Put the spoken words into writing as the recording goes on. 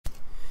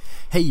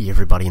Hey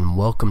everybody, and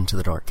welcome to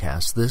the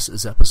Darkcast. This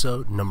is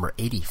episode number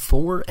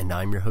 84, and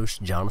I'm your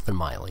host, Jonathan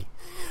Miley.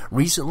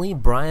 Recently,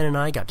 Brian and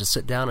I got to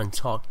sit down and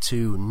talk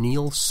to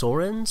Neil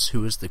Sorens,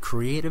 who is the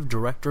creative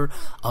director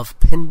of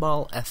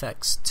Pinball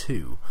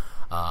FX2.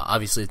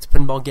 Obviously, it's a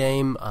pinball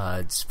game.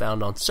 It's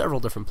found on several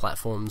different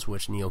platforms,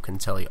 which Neil can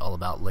tell you all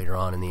about later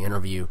on in the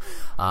interview.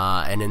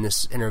 And in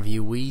this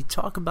interview, we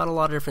talk about a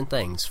lot of different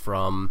things,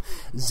 from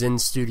Zen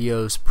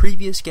Studios'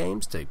 previous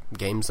games to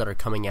games that are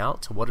coming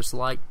out, to what it's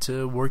like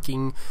to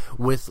working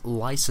with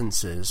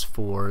licenses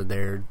for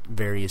their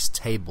various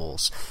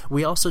tables.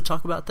 We also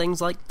talk about things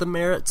like the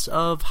merits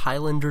of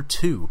Highlander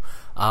 2.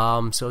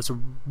 So it's a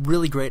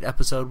really great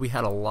episode. We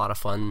had a lot of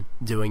fun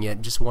doing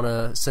it. Just want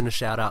to send a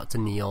shout out to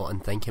Neil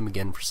and thank him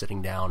again for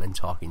sitting down and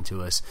talking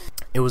to us.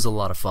 It was a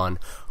lot of fun.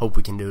 Hope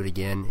we can do it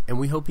again, and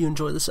we hope you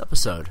enjoy this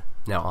episode.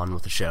 Now on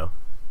with the show.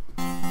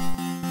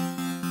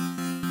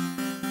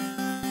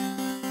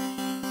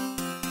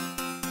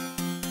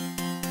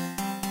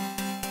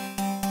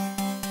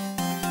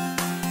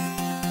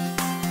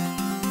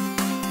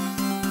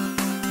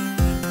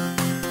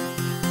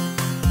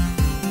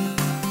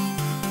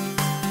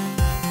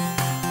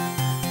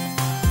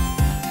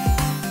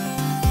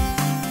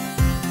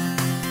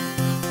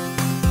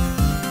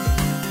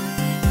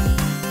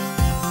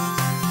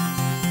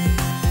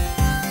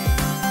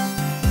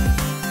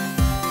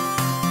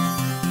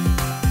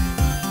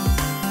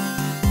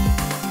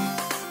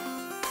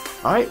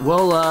 Alright,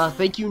 well,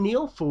 thank you,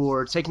 Neil,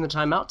 for taking the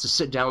time out to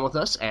sit down with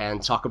us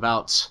and talk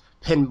about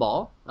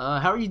pinball.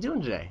 How are you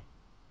doing today?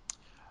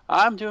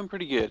 I'm doing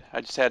pretty good.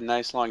 I just had a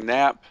nice long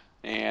nap,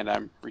 and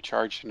I'm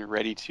recharged and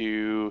ready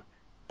to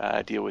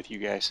deal with you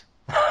guys.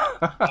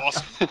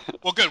 Awesome.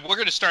 Well, good. We're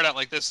going to start out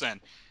like this then.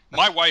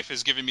 My wife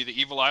is giving me the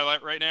evil eye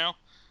right now.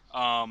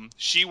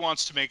 She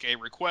wants to make a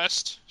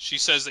request. She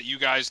says that you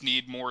guys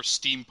need more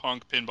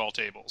steampunk pinball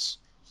tables.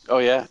 Oh,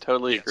 yeah,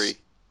 totally agree.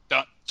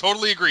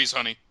 Totally agrees,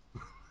 honey.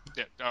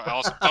 Yeah,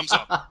 awesome. Thumbs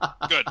up.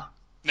 Good.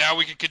 Now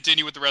we can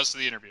continue with the rest of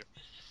the interview.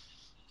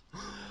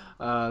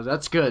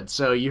 That's good.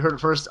 So you heard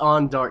it first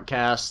on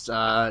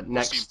Darkcast.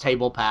 Next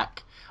table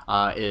pack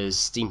is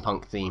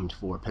steampunk themed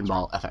for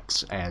Pinball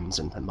FX and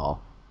Zen Pinball.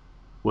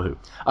 Woohoo.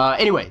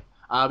 Anyway,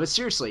 but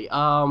seriously,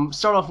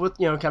 start off with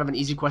kind of an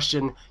easy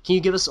question. Can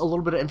you give us a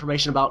little bit of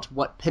information about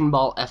what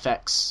Pinball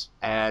FX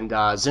and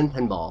Zen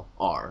Pinball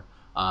are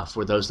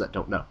for those that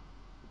don't know?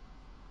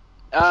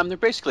 They're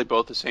basically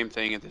both the same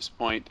thing at this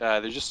point.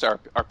 They're just our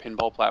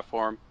pinball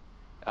platform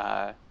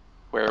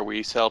where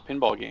we sell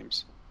pinball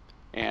games.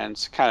 And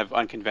it's kind of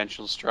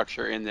unconventional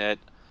structure in that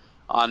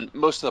on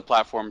most of the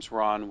platforms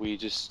we're on, we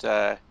just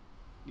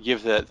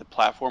give the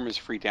platform as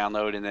free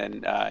download, and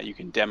then you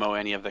can demo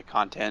any of the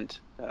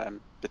content,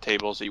 the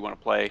tables that you want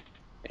to play,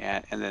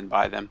 and then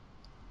buy them.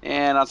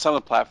 And on some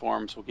of the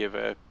platforms, we'll give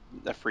a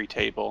free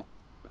table,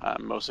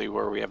 mostly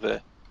where we have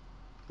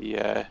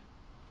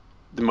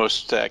the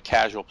most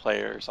casual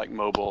players, like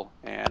mobile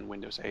and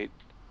Windows 8.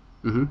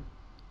 Mm-hmm.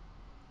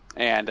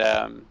 And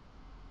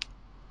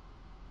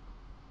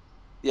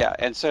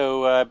and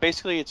so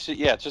basically it's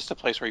just a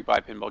place where you buy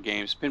pinball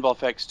games. Pinball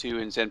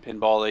FX2 and Zen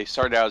Pinball, they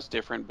started out as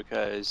different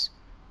because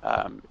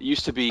it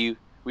used to be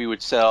we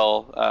would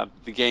sell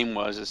the game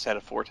was a set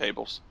of 4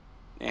 tables,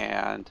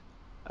 and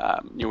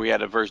we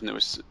had a version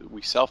that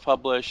we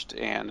self-published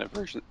and a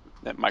version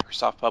that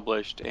Microsoft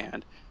published,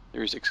 and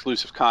there's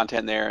exclusive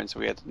content there, and so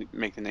we had to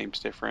make the names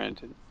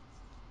different. And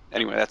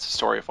anyway, that's the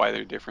story of why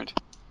they're different.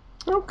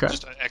 Okay.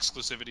 Just an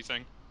exclusivity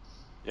thing.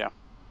 Yeah.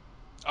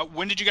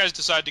 When did you guys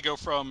decide to go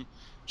from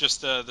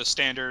just the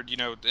standard,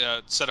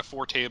 set of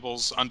 4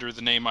 tables under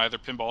the name either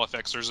Pinball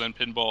FX or Zen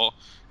Pinball,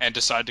 and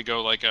decide to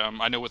go like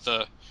I know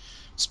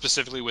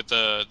specifically with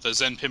the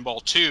Zen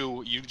Pinball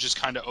 2, you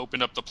just kind of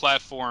opened up the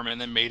platform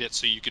and then made it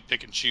so you could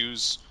pick and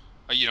choose,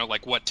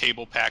 like what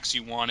table packs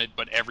you wanted,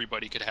 but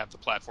everybody could have the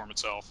platform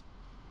itself.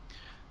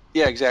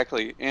 Yeah,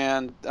 exactly.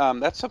 And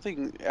that's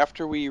something,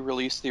 after we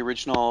released the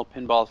original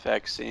Pinball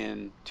FX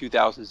in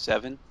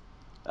 2007,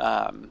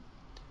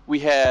 we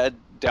had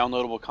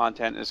downloadable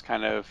content as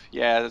kind of,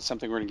 that's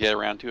something we're going to get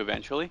around to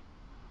eventually.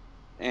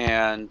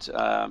 And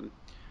the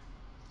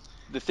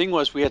thing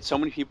was, we had so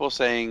many people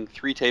saying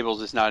 3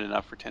 tables is not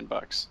enough for $10.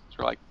 So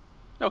we're like,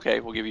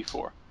 okay, we'll give you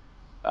 4.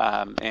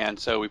 And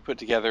so we put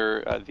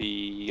together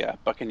the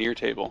Buccaneer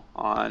table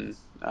on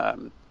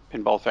Pinball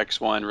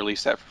FX1,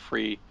 released that for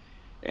free,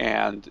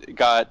 and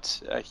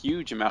got a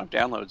huge amount of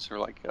downloads. We're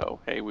like, oh,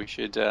 hey, we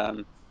should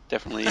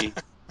definitely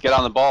get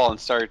on the ball and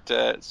start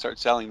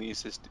selling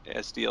these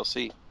as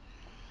DLC.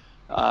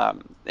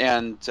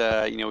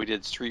 We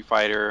did Street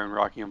Fighter and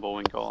Rocky and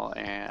Bullwinkle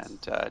and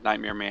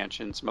Nightmare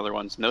Mansion, some other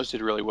ones, and those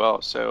did really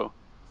well. So,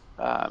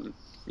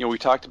 we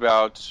talked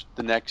about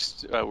the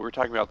next. We were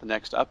talking about the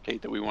next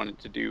update that we wanted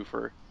to do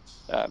for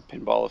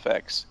Pinball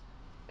FX,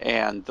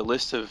 and the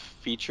list of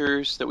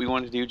features that we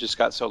wanted to do just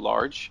got so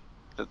large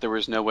that there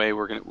was no way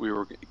we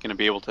were gonna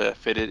be able to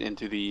fit it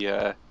into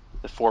the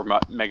 4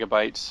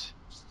 megabytes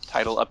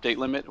title update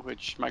limit,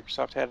 which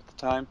Microsoft had at the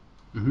time.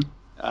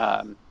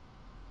 Mm-hmm.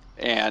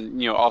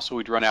 and also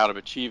we'd run out of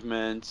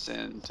achievements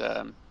and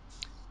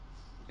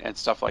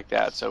stuff like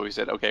that. So we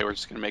said, okay, we're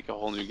just going to make a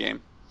whole new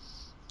game.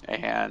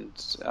 And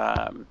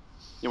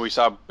we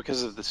saw,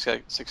 because of the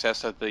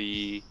success of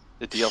the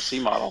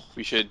DLC model,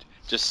 we should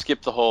just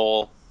skip the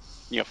whole,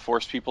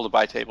 force people to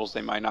buy tables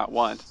they might not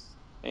want,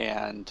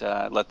 and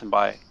let them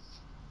buy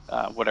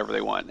whatever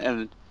they want.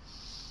 And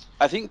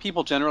I think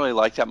people generally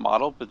like that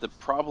model, but the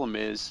problem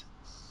is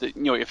that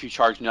if you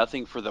charge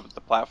nothing for the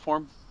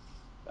platform,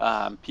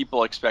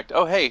 people expect,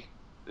 oh hey,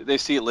 they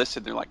see it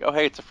listed, they're like, oh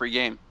hey, it's a free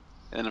game,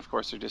 and then of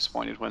course they're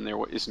disappointed when there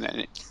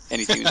isn't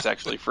anything that's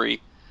actually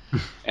free.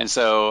 And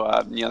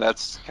so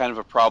that's kind of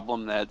a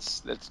problem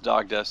that's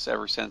dogged us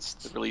ever since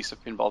the release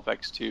of Pinball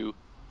FX 2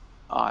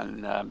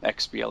 on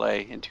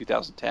XBLA in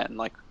 2010.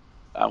 Like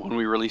when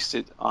we released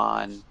it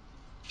on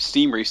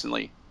Steam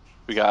recently,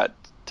 we got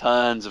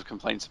tons of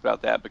complaints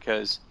about that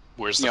because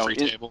where's the free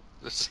table?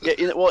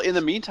 In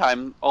the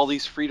meantime, all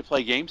these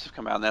free-to-play games have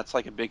come out, and that's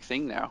like a big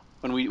thing now.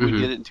 When we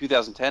did it in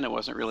 2010, it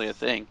wasn't really a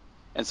thing,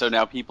 and so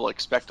now people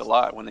expect a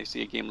lot when they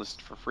see a game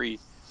listed for free.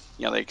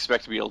 They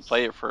expect to be able to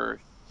play it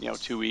for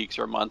 2 weeks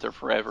or a month or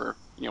forever,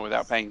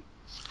 without paying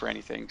for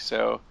anything.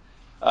 So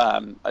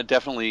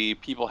definitely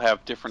people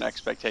have different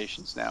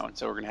expectations now, and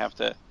so we're going to have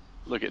to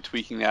look at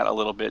tweaking that a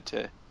little bit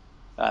to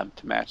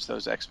match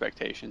those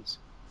expectations.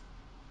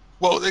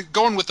 Well,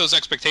 going with those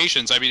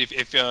expectations, I mean,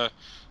 if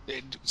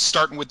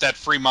starting with that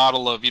free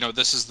model of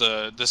this is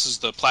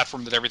the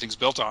platform that everything's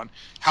built on,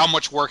 how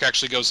much work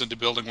actually goes into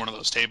building one of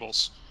those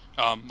tables?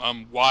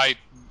 Why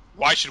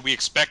should we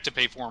expect to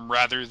pay for them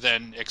rather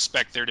than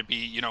expect there to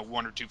be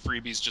 1 or 2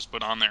 freebies just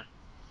put on there?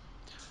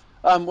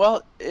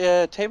 Well,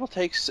 a table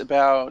takes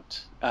about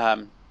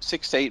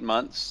 6 to 8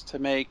 months to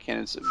make,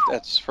 and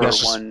that's for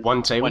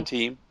one table? One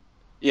team.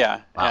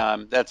 Yeah,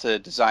 wow. That's a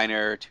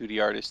designer,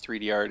 2D artist,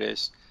 3D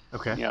artist.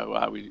 Okay.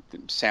 We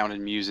sound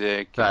and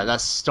music.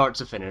 That's start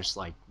to finish,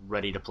 like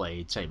ready to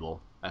play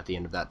table at the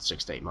end of that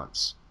 6 to 8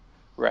 months.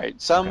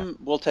 Right. Some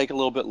will take a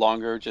little bit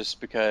longer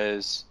just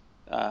because,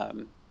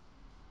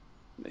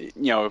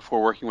 if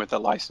we're working with a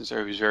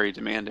licensor who's very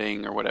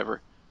demanding or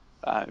whatever,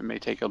 it may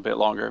take a bit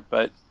longer.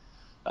 But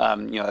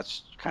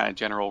that's kind of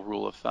general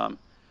rule of thumb.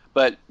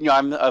 But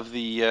I'm of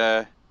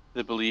the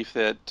belief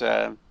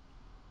that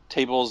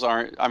tables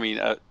aren't. I mean,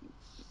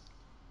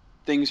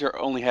 things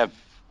only have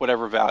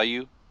whatever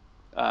value.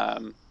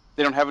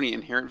 They don't have any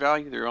inherent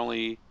value. Their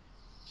only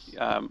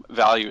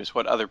value is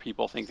what other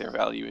people think their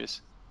value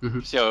is.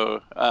 Mm-hmm.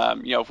 So,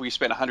 if we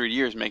spend 100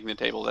 years making the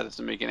table, that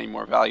doesn't make it any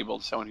more valuable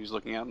to someone who's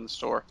looking out in the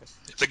store.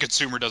 If the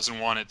consumer doesn't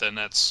want it, then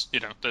that's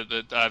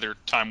the either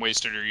time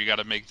wasted or you got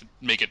to make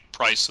it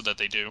priced so that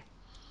they do.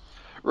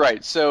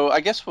 Right. So I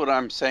guess what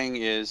I'm saying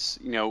is,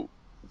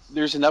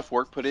 there's enough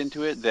work put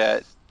into it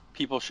that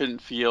people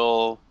shouldn't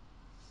feel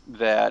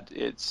that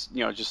it's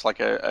just like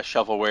a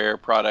shovelware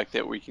product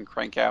that we can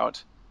crank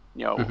out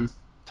mm-hmm.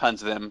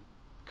 tons of them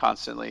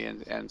constantly,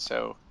 and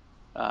so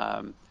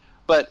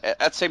but at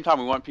the same time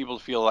we want people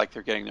to feel like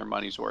they're getting their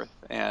money's worth.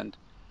 And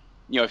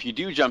if you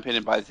do jump in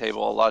and buy the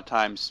table, a lot of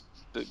times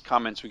the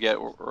comments we get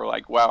were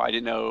like, wow, I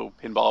didn't know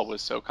pinball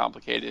was so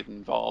complicated and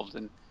involved,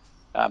 and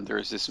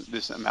there's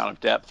this amount of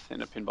depth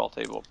in a pinball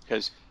table,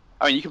 because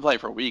I mean you can play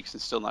it for weeks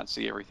and still not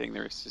see everything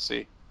there is to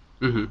see.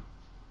 Mm-hmm.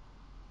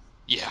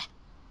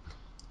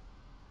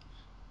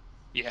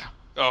 Yeah.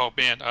 Oh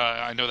man,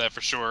 I know that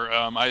for sure.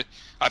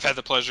 I've had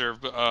the pleasure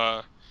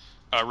of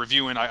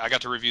reviewing. I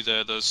got to review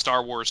the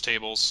Star Wars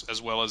tables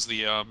as well as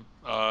the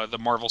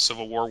Marvel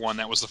Civil War one.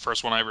 That was the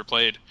first one I ever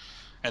played,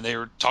 and they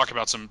were talking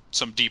about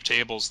some deep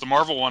tables. The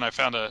Marvel one or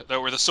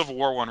the Civil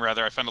War one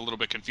rather, I found a little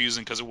bit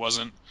confusing because it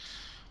wasn't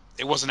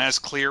as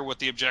clear what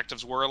the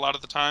objectives were a lot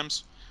of the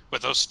times.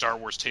 But those Star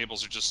Wars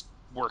tables are just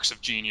works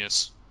of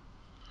genius.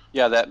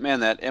 Yeah,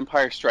 that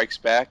Empire Strikes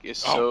Back is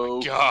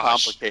so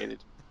complicated.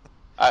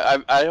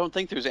 I don't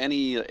think there's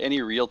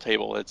any real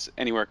table that's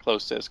anywhere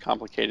close to as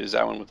complicated as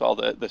that one, with all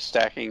the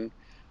stacking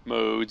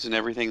modes and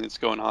everything that's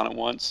going on at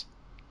once.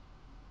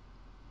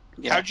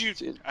 Yeah, how'd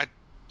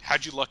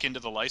you luck into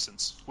the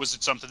license? Was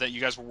it something that you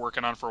guys were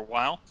working on for a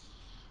while?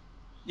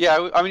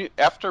 Yeah, I mean,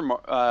 after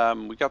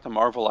we got the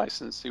Marvel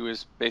license, it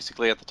was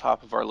basically at the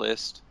top of our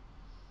list,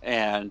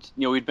 and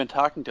we'd been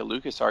talking to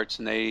LucasArts,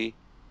 and they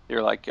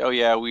were like, oh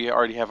yeah, we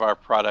already have our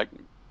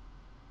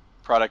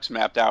products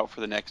mapped out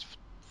for the next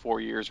 4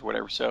 years or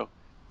whatever, so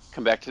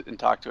come back and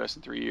talk to us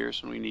in 3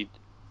 years when we need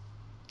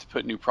to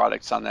put new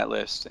products on that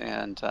list.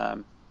 And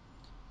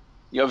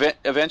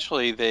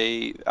eventually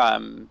they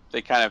kind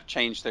of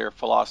changed their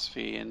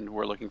philosophy, and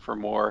we're looking for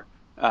more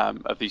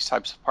of these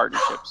types of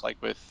partnerships,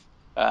 like with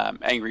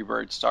Angry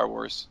Birds, Star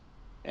Wars,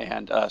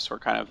 and us were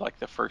kind of like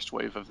the first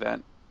wave of that.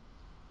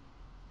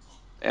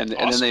 And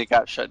then they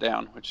got shut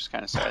down, which is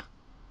kind of sad.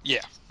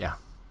 Yeah,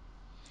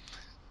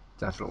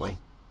 definitely.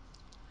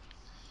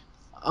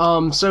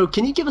 So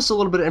can you give us a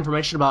little bit of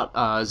information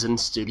about Zen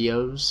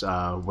Studios?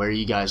 Where are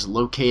you guys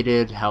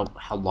located? How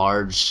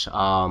large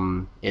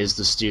is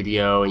the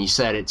studio? And you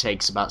said it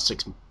takes about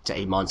 6 to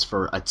 8 months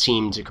for a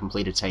team to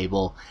complete a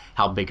table.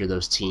 How big are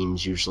those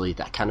teams usually?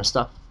 That kind of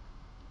stuff?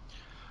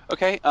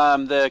 Okay.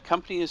 The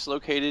company is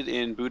located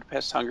in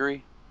Budapest,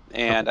 Hungary,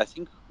 and I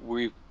think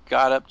we've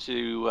got up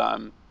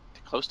to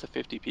close to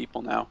 50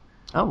 people now,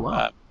 Oh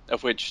wow.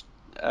 of which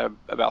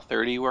about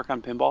 30 work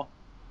on pinball.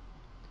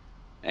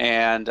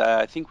 And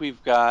I think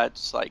we've got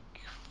like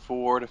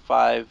 4 to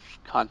 5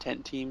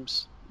 content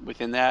teams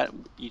within that.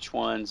 Each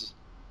one's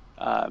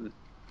um,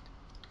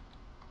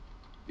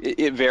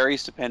 it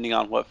varies depending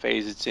on what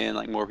phase it's in.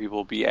 Like more people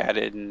will be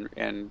added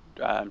and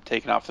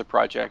taken off the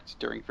project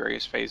during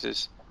various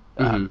phases.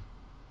 Hmm.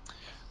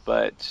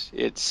 But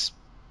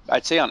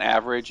I'd say on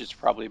average it's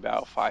probably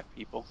about 5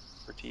 people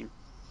per team.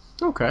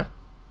 Okay.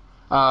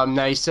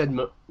 Now you said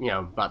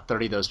about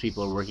 30 of those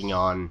people are working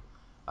on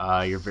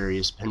your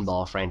various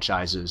pinball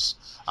franchises,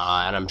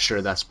 and I'm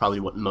sure that's probably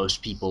what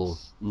most people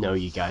know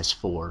you guys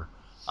for.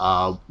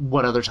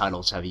 What other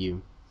titles have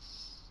you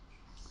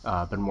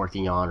been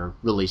working on or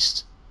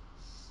released?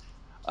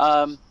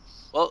 Um,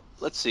 well,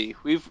 let's see.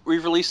 We've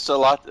released a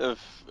lot of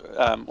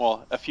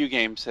a few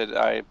games that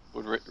I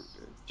would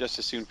just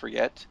as soon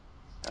forget.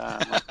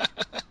 Like,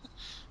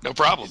 No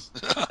problem.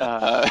 all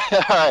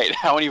right,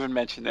 I won't even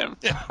mention them.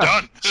 Yeah,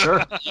 done.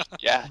 Sure.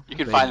 Yeah, you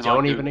can They find them on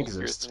don't even Google if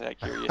you're exist. that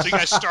curious.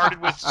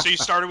 So you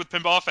started with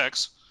Pinball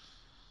FX.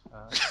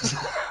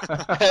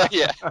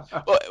 Yeah.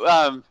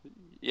 Well,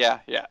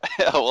 yeah.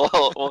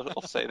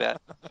 we'll say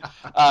that.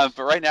 But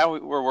right now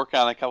we're working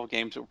on a couple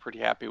games that we're pretty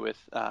happy with.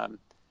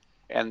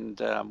 And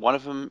one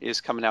of them is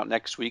coming out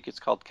next week. It's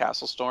called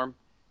Castle Storm,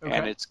 and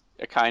Okay. it's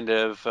a kind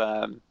of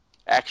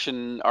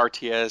action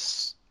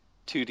RTS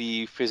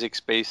 2D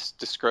physics-based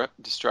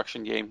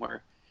destruction game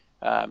where,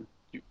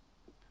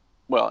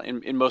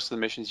 in most of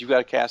the missions, you've got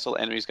a castle,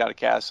 enemy's got a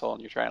castle,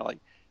 and you're trying to like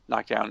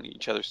knock down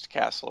each other's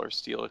castle or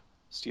steal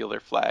their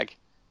flag.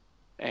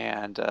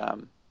 And a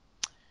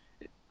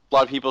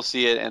lot of people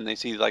see it and they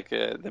see like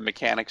the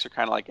mechanics are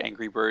kind of like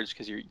Angry Birds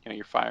because you're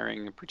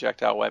firing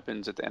projectile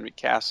weapons at the enemy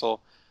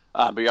castle,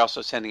 but you're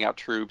also sending out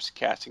troops,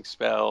 casting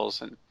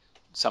spells, and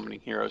summoning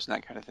heroes and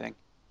that kind of thing.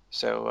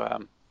 So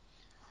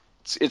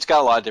it's got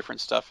a lot of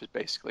different stuff.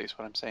 Basically, is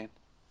what I'm saying.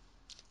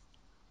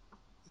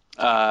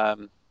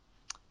 Um,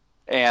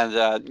 and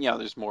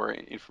there's more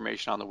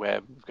information on the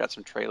web. We've got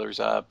some trailers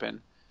up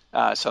and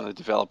some of the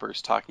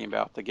developers talking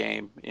about the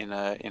game in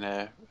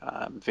a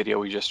video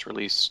we just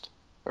released,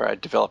 or a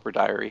developer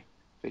diary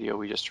video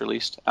we just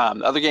released. The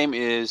other game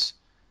is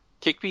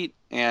Kickbeat,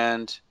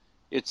 and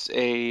it's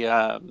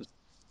a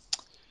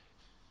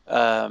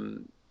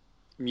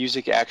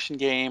music action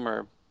game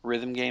or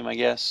rhythm game, I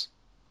guess,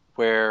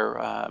 where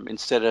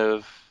instead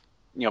of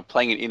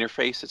playing an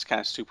interface, it's kind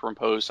of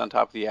superimposed on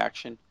top of the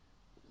action,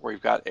 where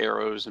you've got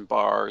arrows and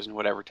bars and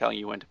whatever telling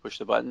you when to push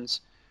the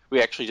buttons.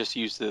 We actually just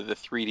use the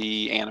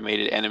 3D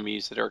animated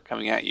enemies that are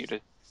coming at you to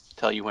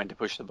tell you when to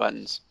push the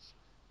buttons.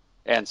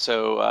 And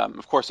so,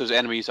 of course, those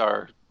enemies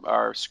are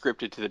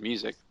scripted to the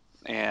music,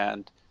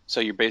 and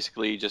so you're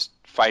basically just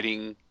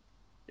fighting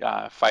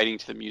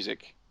to the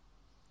music,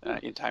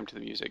 in time to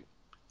the music.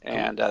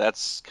 And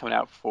that's coming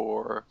out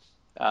for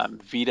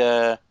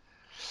Vita.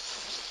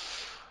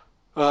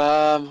 We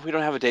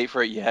don't have a date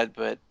for it yet,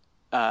 but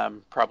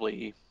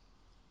probably,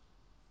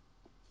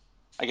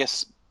 I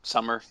guess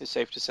summer is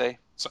safe to say.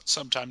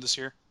 Sometime this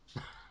year.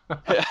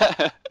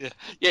 Yeah,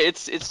 Yeah.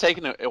 it's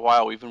taken a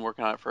while. We've been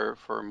working on it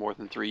for more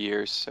than 3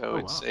 years, so Oh,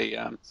 it's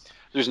wow.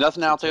 there's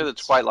nothing out there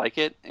that's intense. quite like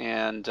it.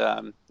 And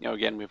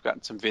again, we've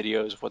gotten some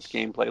videos of what the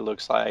gameplay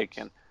looks like,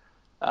 and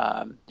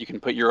you can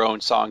put your own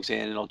songs in,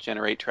 and it'll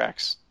generate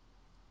tracks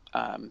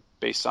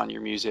based on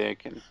your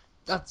music. And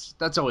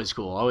That's always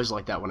cool. I always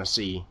like that when I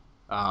see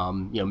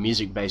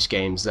music-based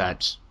games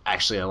that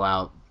actually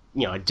allow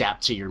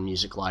adapt to your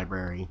music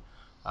library.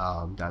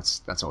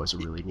 That's always a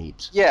really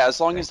neat yeah, as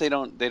long thing. as they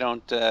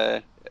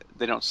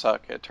don't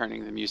suck at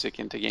turning the music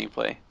into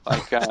gameplay.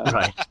 Like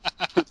Right.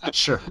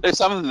 Sure. there's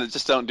some of them that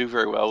just don't do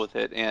very well with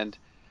it, and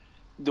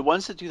the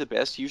ones that do the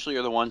best usually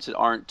are the ones that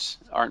aren't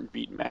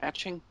beat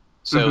matching.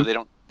 So Hmm.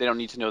 they don't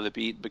need to know the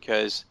beat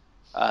because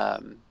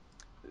um,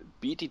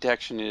 beat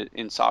detection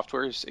in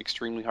software is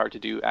extremely hard to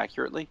do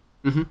accurately.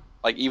 Hmm.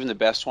 Like even the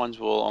best ones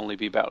will only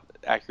be about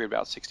accurate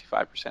about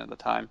 65% of the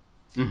time.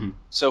 Hmm.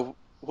 So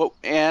what?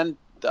 And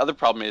the other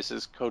problem is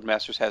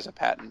Codemasters has a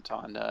patent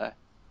on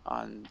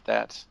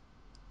that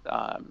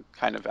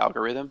kind of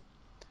algorithm.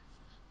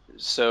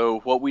 So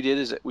what we did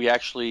is that we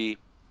actually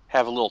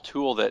have a little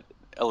tool that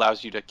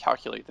allows you to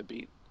calculate the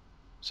beat.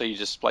 So you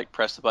just like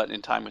press the button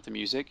in time with the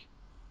music,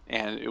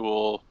 and it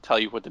will tell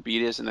you what the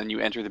beat is, and then you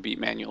enter the beat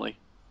manually.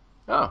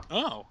 Oh.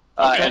 Oh,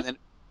 okay. And then,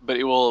 but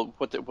it will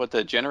what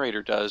the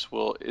generator does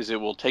it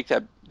will take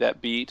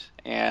that beat,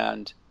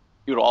 and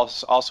it will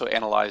also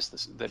analyze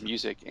the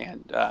music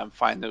and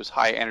find those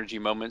high energy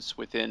moments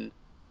within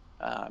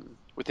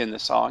the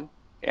song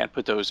and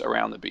put those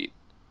around the beat.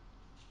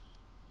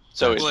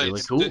 So That's Well,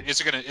 really cool.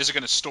 is it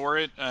gonna store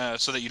it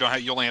so that you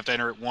only have to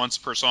enter it once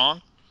per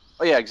song?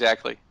 oh yeah,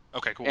 exactly.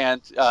 Okay, cool.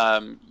 And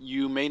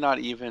you may not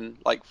even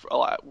like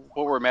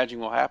what we're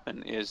imagining will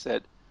happen is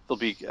that there'll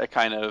be a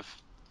kind of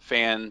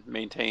fan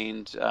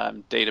maintained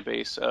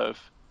database of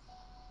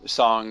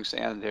songs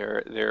and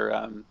their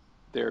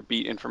their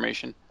beat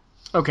information.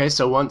 Okay,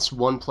 so once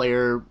one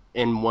player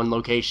in one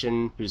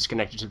location who's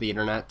connected to the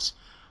internet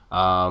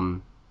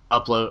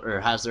upload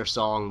or has their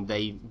song,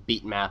 they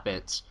beat map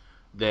it,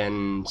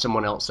 then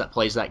someone else that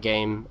plays that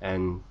game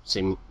and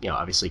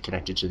obviously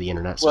connected to the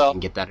internet so they can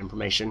get that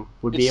information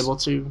would be able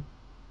to.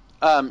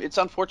 It's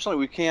unfortunately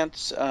we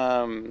can't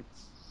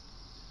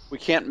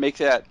make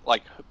that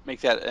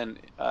an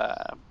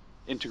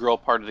integral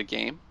part of the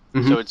game.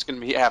 Mm-hmm. So it's going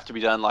to have to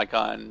be done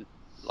on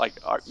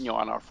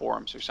our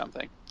forums or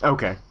something.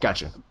 Okay,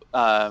 gotcha.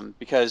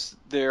 Because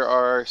there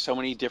are so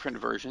many different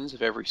versions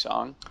of every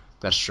song.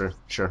 That's true.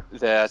 Sure.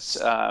 That's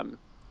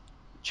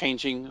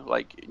changing.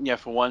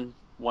 If one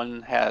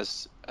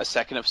has a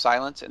second of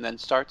silence and then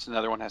starts,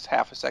 another one has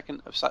half a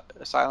second of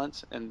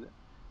silence and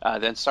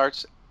then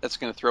starts. That's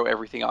going to throw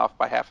everything off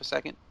by half a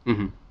second.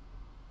 Mm-hmm.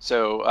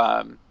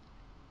 So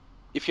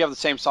if you have the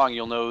same song,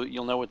 you'll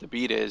know what the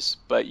beat is,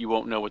 but you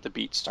won't know what the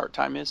beat start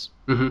time is.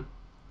 Mm-hmm.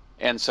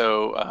 And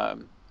so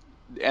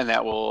and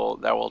that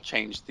will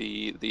change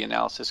the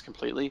analysis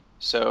completely.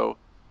 So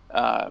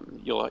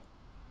you'll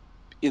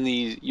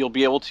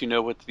be able to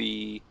know what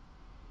the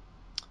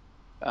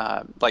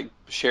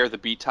share the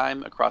beat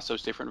time across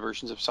those different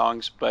versions of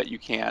songs, but you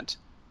can't.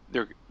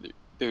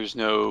 There's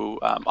no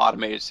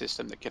automated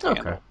system that can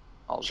handle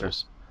all of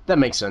those. That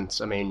makes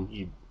sense. I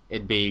mean,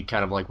 it'd be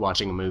kind of like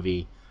watching a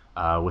movie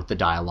with the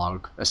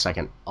dialogue a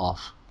second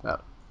off.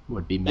 That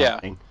would be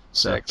mapping. Yeah,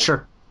 so exactly.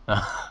 Sure.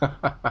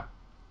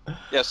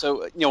 Yeah,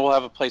 so we'll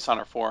have a place on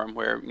our forum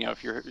where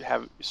if you're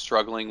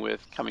struggling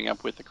with coming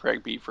up with the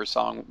correct beat for a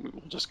song,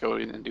 we'll just go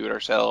in and do it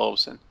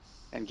ourselves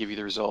and give you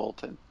the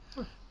result. And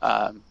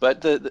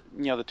but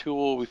the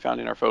tool we found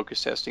in our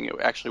focus testing, it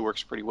actually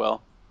works pretty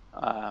well.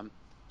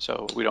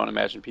 So we don't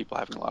imagine people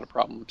having a lot of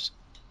problems.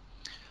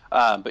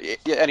 But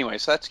anyway,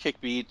 so that's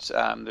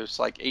Kickbeat. There's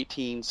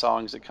 18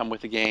 songs that come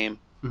with the game.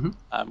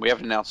 Mm-hmm. We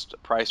haven't announced a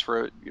price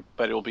for it,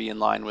 but it'll be in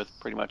line with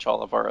pretty much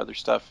all of our other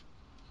stuff.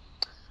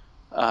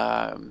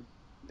 And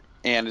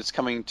it's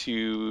going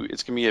to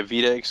be a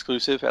Vita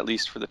exclusive, at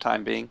least for the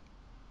time being.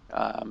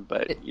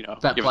 But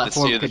that given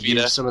platform the could Vita,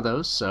 use some of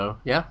those, so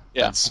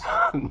that's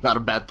not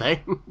a bad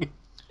thing.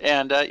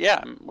 And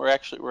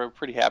we're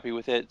pretty happy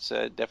with it. It's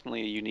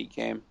definitely a unique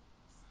game.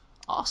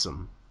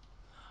 Awesome.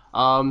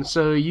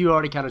 So you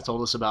already kind of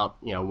told us about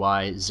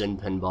why Zen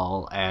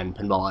Pinball and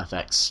Pinball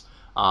FX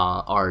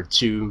are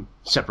two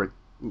separate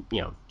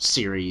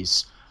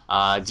series.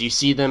 Do you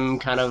see them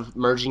kind of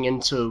merging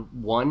into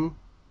one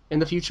in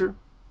the future?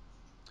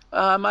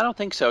 I don't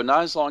think so.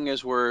 Not as long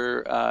as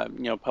we're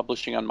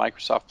publishing on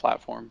Microsoft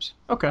platforms.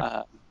 Okay.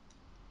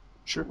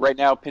 Sure. Right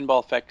now,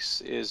 Pinball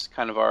FX is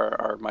kind of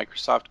our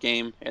Microsoft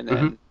game, and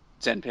then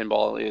Zen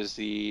Pinball is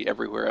the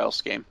everywhere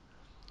else game.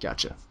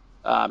 Gotcha.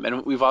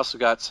 And we've also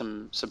got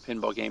some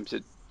pinball games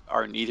that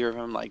are neither of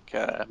them, like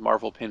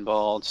Marvel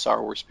Pinball,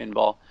 Star Wars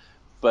Pinball,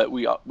 but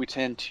we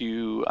tend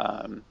to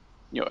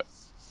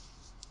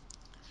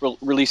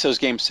release those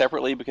games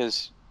separately,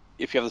 because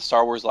if you have the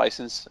Star Wars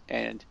license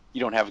and you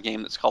don't have a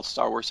game that's called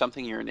Star Wars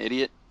something, you're an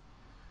idiot.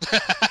 So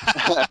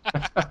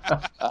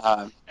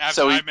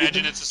I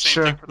imagine it's the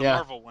same thing for the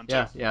Marvel one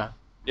too.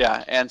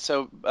 Yeah, and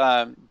so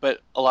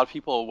but a lot of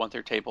people want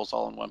their tables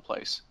all in one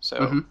place.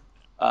 So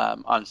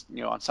on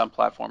some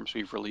platforms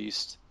we've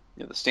released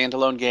the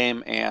standalone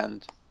game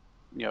and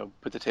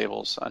put the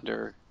tables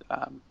under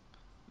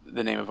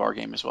the name of our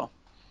game as well.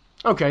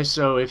 Okay,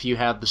 so if you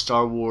have the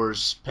Star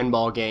Wars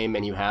pinball game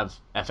and you have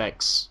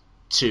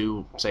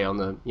FX2, say on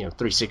the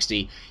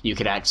 360, you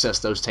could access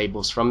those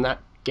tables from that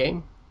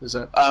game. Is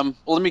that? Well,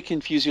 let me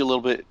confuse you a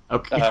little bit.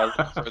 Okay.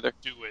 Further.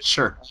 Do it.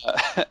 Sure.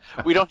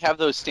 We don't have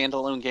those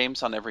standalone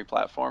games on every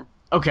platform.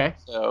 Okay.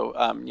 So,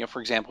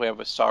 for example, we have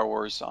a Star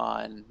Wars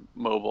on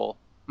mobile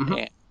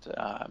and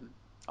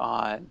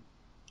on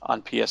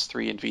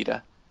PS3 and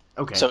Vita.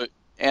 Okay. So,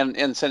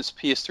 and since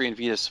PS3 and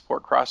Vita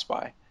support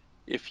cross-buy,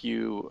 if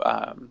you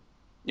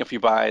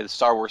buy the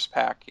Star Wars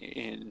pack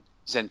in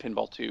Zen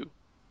Pinball 2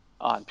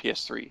 on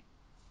PS3,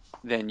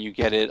 then you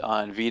get it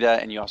on Vita,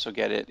 and you also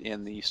get it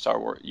in the Star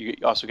Wars. You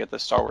also get the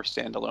Star Wars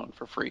standalone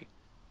for free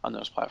on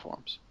those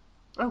platforms.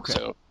 Okay.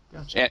 So,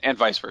 gotcha. and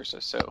vice versa.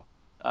 So,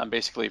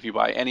 basically, if you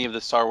buy any of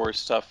the Star Wars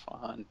stuff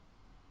on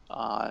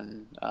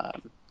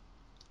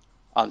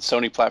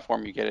Sony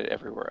platform, you get it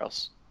everywhere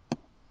else.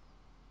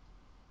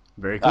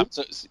 Very cool.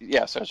 So it's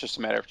just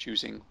a matter of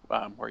choosing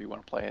where you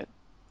want to play it.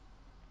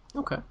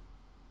 Okay.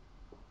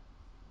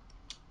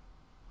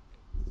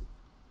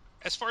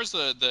 As far as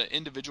the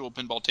individual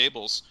pinball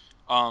tables,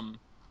 all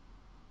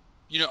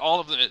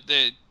of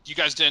the you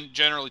guys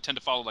generally tend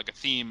to follow like a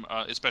theme,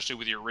 especially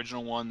with your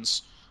original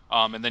ones,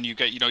 and then you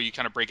get you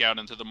kind of break out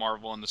into the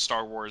Marvel and the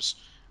Star Wars.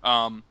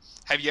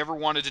 Have you ever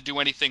wanted to do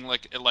anything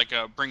like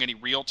bring any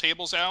real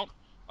tables out,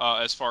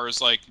 as far as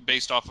like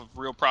based off of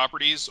real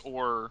properties,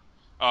 or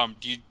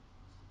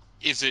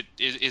is it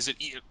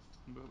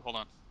hold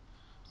on.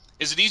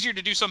 Is it easier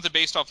to do something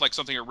based off like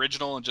something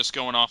original and just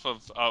going off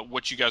of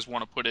what you guys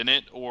want to put in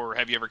it, or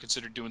have you ever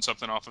considered doing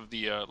something off of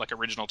the like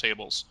original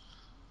tables?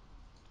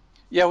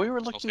 Yeah, we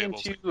were looking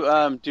tables.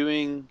 into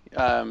doing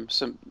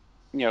some,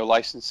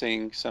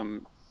 licensing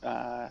some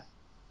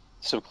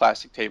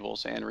classic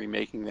tables and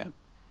remaking them.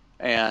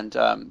 And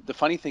the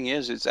funny thing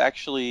is, it's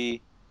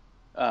actually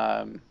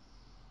um,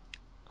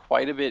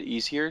 quite a bit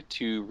easier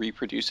to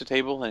reproduce a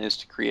table than it is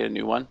to create a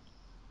new one.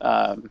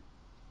 Um,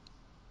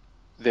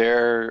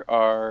 there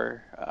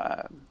are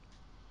a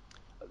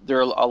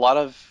lot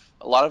of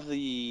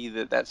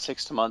that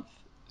 6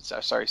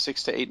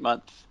 to 8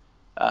 month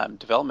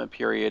development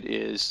period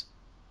is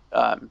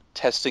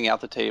testing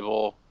out the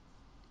table,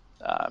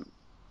 um,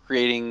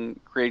 creating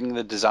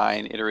the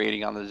design,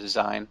 iterating on the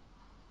design,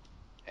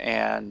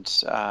 and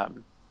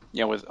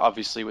with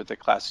the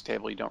classic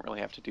table, you don't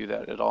really have to do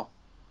that at all.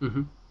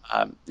 Mm-hmm.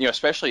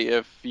 Especially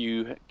if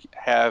you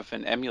have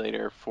an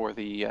emulator for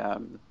the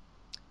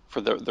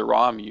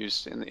ROM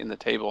used in the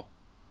table,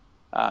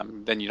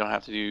 then you don't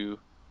have to do,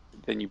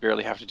 then you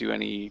barely have to do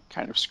any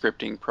kind of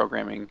scripting,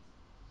 programming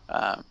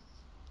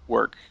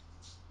work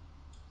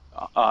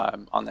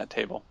on that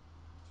table,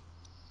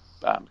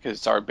 because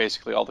it's already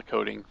basically all the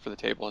coding for the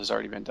table has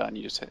already been done.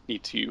 You just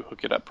need to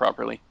hook it up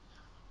properly.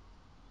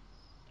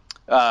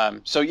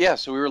 So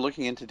we were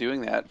looking into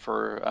doing that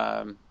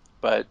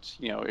but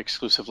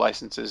exclusive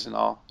licenses and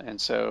all, and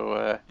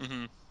so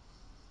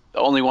the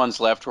only ones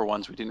left were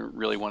ones we didn't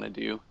really want to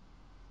do.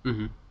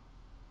 Mm-hmm.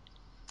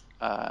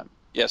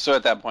 So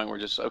at that point we're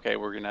just okay.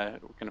 We're gonna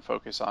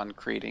focus on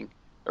creating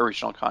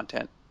original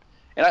content,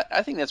 and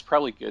I think that's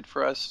probably good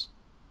for us,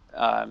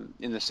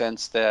 in the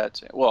sense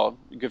that, well,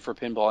 good for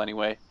pinball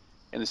anyway,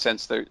 in the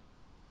sense that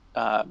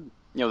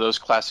those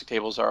classic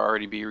tables are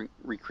already being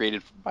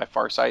recreated by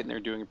Farsight, and they're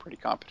doing a pretty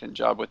competent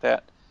job with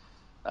that.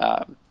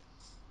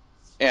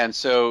 And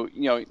so,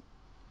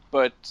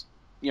 but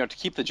to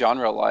keep the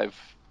genre alive,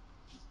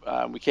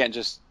 we can't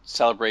just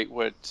celebrate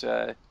what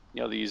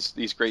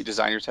these great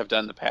designers have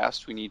done in the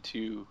past. We need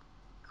to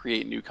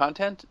create new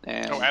content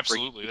and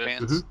absolutely, bring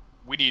fans.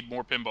 We need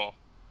more pinball.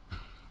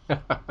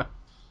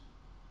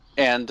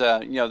 And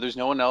there's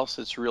no one else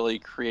that's really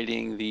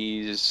creating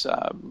these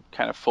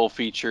kind of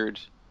full-featured,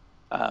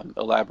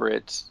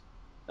 elaborate,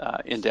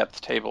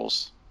 in-depth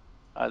tables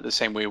the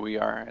same way we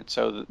are. And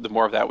so the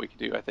more of that we can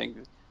do, I think,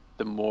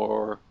 the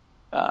more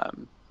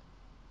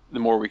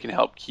we can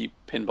help keep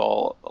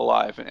pinball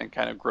alive and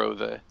kind of grow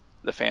the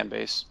fan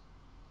base.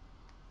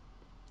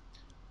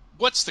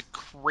 What's the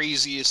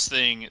craziest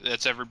thing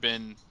that's ever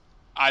been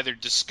either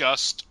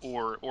discussed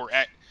or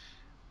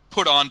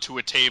put onto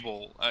a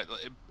table,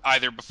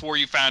 either before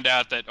you found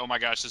out that, oh my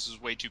gosh, this is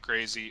way too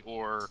crazy,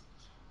 or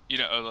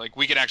like,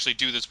 we can actually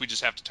do this, we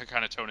just have to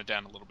kind of tone it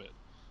down a little bit?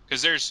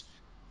 Because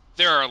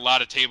there are a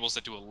lot of tables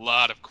that do a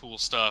lot of cool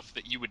stuff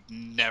that you would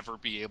never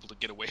be able to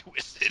get away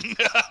with in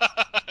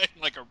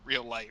like a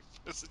real life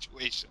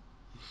situation.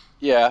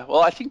 Yeah,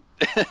 well, I think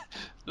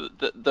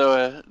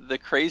the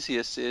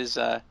craziest is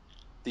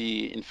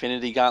the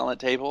Infinity Gauntlet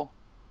table,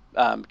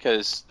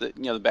 because the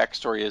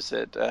backstory is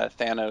that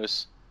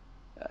Thanos,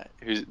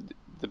 who's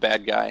the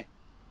bad guy,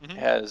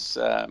 has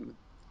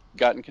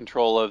gotten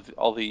control of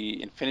all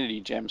the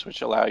Infinity Gems,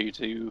 which allow you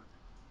to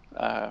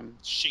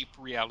shape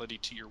reality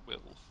to your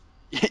will.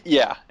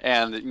 Yeah,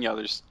 and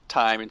there's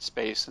time and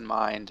space and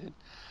mind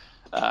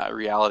and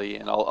reality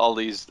and all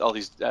these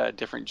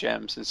different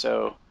gems, and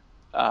so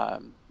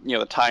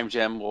the time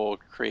gem will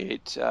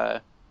create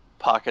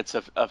pockets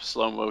of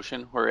slow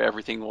motion where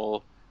everything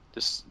will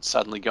just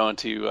suddenly go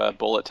into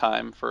bullet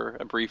time for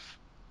a brief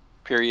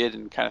period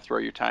and kind of throw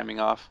your timing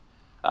off.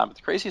 But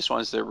the craziest one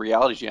is the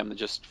reality gem that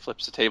just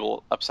flips the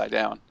table upside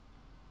down.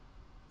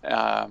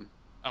 I'm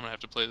gonna have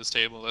to play this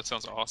table. That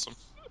sounds awesome.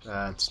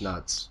 That's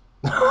nuts.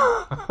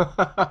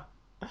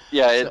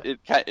 Yeah,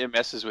 it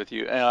messes with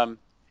you.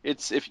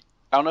 It's if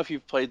I don't know if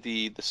you've played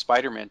the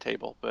Spider-Man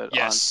table, but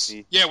yes,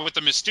 with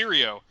the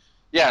Mysterio.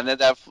 Yeah, and then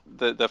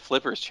the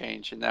flippers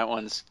change, and that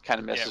one's kind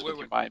of messes with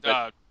your mind.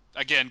 But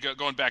again,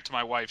 going back to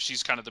my wife,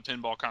 she's kind of the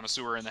pinball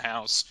connoisseur in the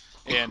house,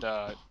 and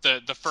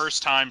the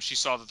first time she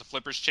saw that the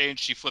flippers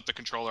changed, she flipped the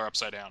controller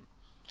upside down.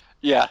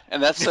 Yeah,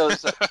 and that's so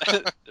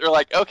they're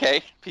like,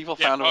 okay, people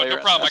found a way. No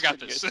problem, I got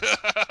this.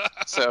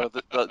 So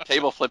the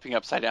table flipping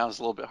upside down is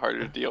a little bit harder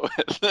to deal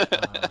with.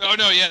 Oh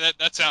no, yeah,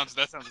 that sounds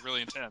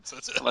really intense.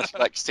 Unless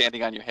you're like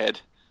standing on your head.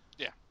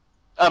 Yeah.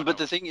 But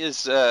the thing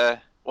is,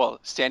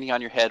 standing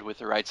on your head with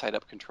the right side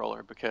up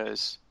controller,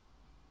 because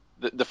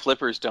the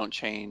flippers don't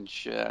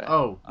change.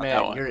 Oh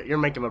man, you're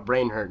making my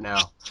brain hurt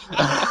now.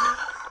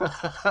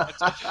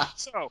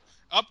 So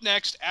up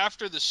next,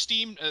 after the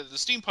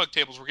steampunk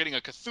tables, we're getting a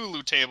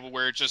Cthulhu table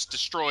where it just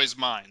destroys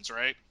minds,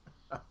 right?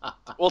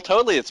 Well,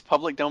 totally, it's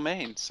public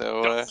domain,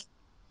 so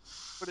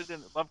put it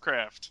in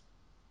Lovecraft.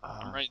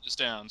 I'm writing this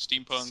down.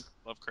 Steampunk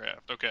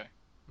Lovecraft. Okay.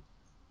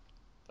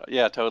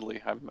 Yeah,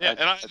 totally.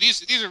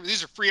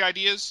 These are free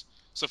ideas,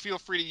 so feel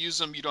free to use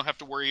them. You don't have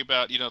to worry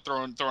about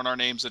throwing our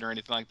names in or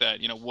anything like that.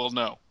 We'll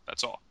know.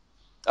 That's all.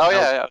 Oh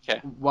yeah, okay.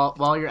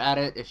 While you're at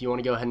it, if you want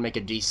to go ahead and make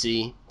a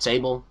DC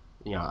table,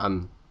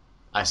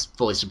 I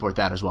fully support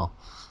that as well.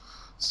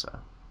 So,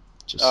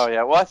 Oh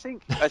yeah, well I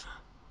think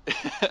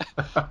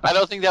I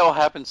don't think that will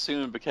happen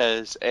soon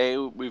because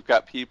we've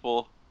got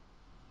people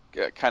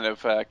kind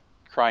of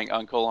crying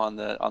uncle on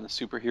the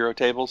superhero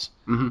tables,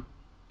 Hmm.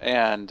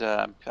 and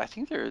I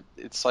think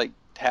it's like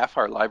half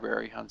our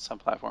library on some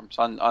platforms.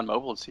 On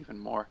mobile, it's even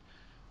more.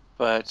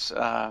 But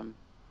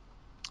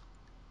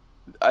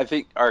I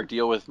think our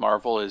deal with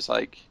Marvel is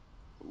like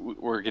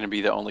we're going to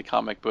be the only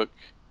comic book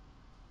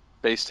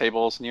based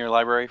tables in your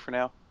library for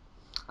now.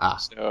 Ah,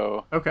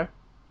 So okay.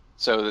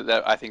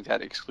 that I think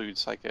that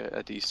excludes like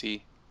a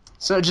DC.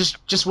 So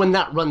just when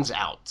that runs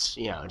out,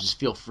 just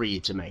feel free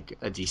to make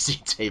a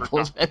DC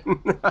table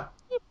then.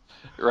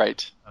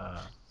 Right.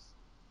 uh,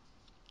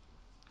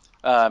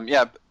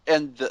 Yeah,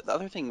 and the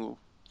other thing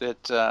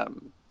that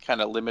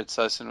kind of limits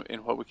us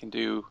in what we can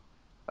do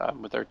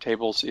with our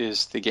tables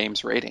is the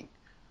game's rating.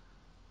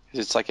 'Cause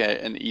it's like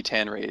an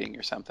E10 rating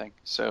or something.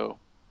 So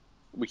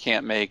we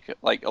can't make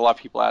like a lot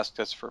of people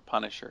asked us for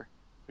Punisher,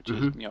 which is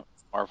Mhm.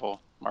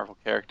 Marvel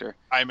character.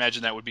 I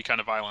imagine that would be kind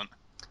of violent,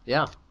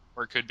 yeah.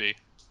 or it could be.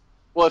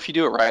 Well, if you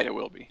do it right, it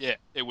will be. Yeah,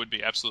 it would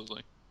be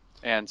absolutely.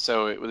 And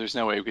so there's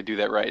no way we could do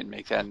that right and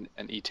make that an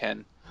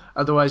E10.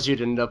 Otherwise,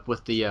 you'd end up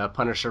with the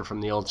Punisher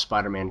from the old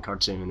Spider-Man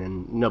cartoon,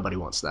 and nobody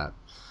wants that.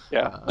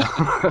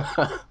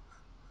 Yeah.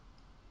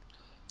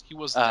 He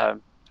was. So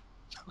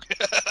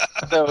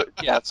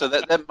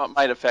that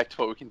might affect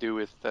what we can do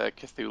with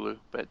Cthulhu,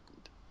 but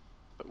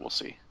we'll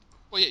see.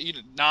 Well,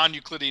 yeah,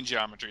 non-Euclidean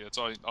geometry. That's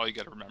all you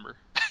got to remember.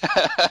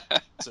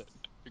 That's it.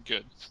 You're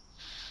good.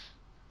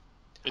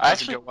 It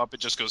doesn't go up; it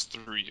just goes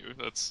through you.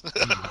 That's.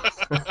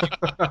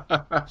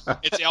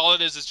 It's all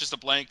it is. It's just a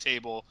blank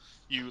table.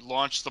 You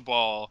launch the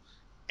ball,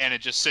 and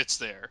it just sits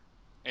there.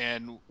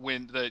 And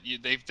when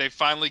they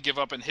finally give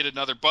up and hit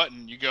another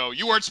button, you go,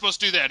 "You weren't supposed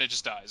to do that." And it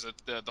just dies.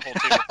 The whole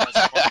table falls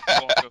apart. The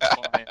ball goes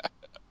flying.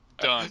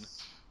 Done.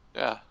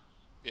 Yeah.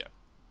 Yeah.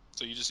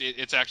 So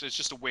it's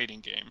just a waiting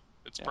game.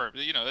 It's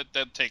perfect.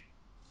 That'd take.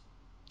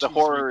 The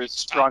horror is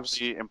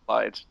strongly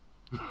implied.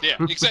 Yeah,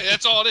 exactly.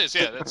 That's all it is.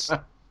 Yeah, that's.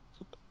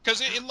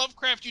 Because in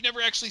Lovecraft, you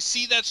never actually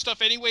see that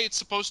stuff anyway. It's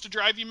supposed to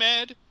drive you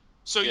mad.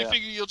 So you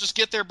figure you'll just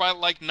get there by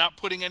like not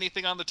putting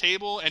anything on the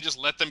table and just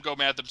let them go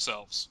mad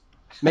themselves.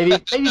 maybe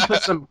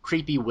put some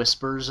creepy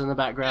whispers in the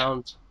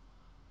background.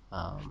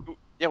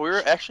 Yeah, we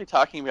were actually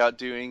talking about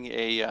doing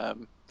a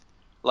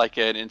like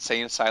an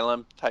insane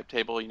asylum type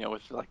table,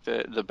 with like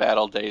the bad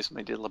old days when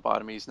they did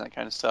lobotomies and that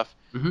kind of stuff.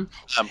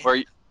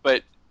 Mm-hmm.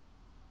 But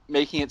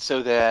making it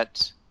so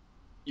that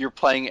you're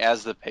playing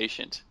as the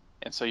patient.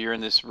 And so you're in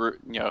this,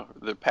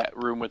 the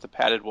room with the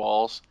padded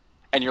walls,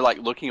 and you're like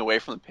looking away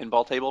from the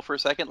pinball table for a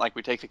second. Like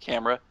we take the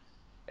camera,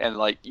 and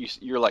like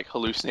you're like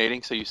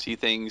hallucinating, so you see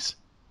things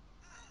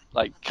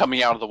like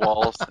coming out of the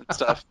walls and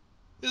stuff.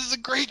 This is a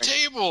great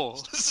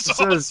table. This is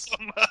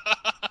awesome.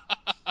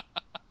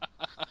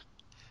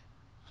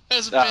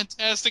 That's a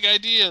fantastic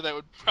idea. That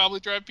would probably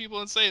drive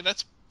people insane.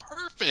 That's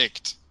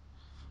perfect.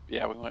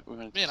 Yeah, we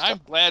went. Man, I'm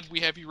glad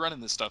we have you running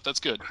this stuff. That's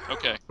good.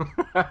 Okay.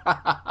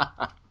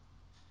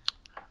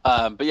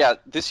 But yeah,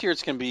 this year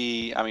it's going to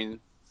be. I mean,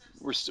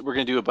 we're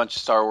going to do a bunch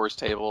of Star Wars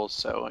tables,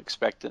 so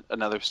expect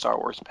another Star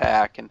Wars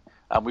pack, and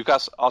we've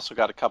also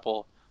got a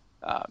couple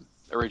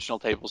original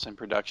tables in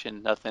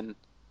production. Nothing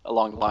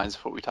along the lines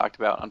of what we talked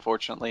about,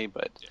 unfortunately,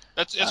 but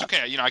that's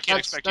okay. I can't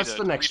expect you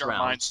to read our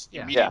minds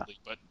immediately,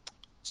 but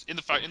in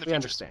the future. We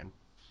understand.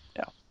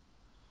 Yeah.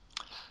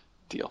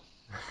 Deal.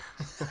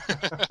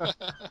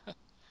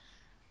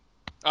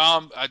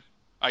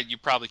 You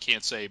probably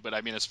can't say, but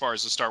I mean, as far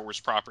as the Star Wars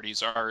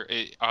properties are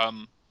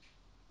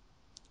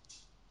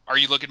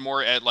you looking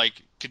more at like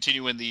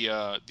continuing the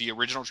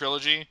original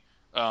trilogy,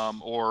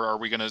 or are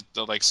we gonna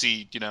like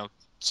see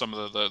some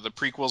of the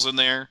prequels in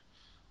there?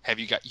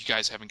 You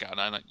guys haven't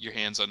gotten your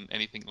hands on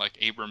anything like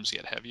Abrams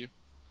yet, have you?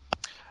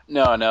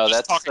 No,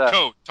 just that's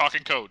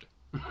talking code.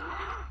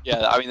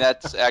 Yeah, I mean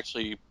that's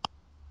actually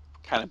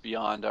kind of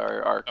beyond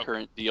our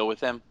current deal with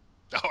them.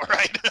 All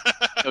right.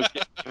 So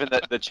given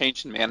the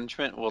change in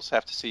management, we'll just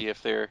have to see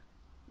if they're,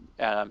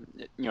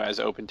 as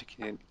open to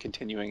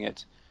continuing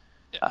it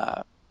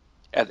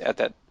at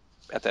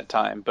that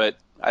time. But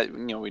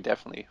we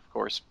definitely, of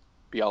course,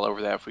 be all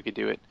over that if we could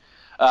do it.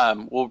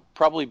 We'll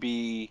probably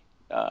be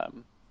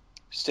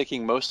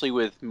sticking mostly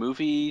with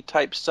movie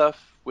type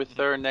stuff with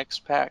our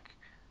next pack,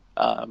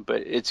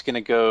 but it's going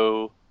to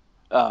go.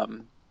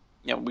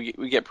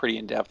 We get pretty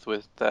in depth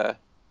with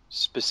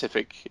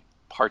specific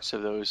parts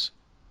of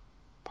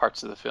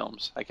the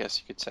films, I guess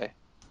you could say.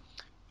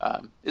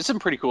 It's some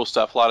pretty cool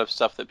stuff, a lot of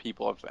stuff that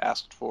people have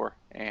asked for,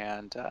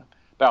 and but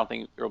I don't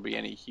think there will be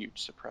any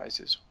huge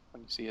surprises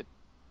when you see it.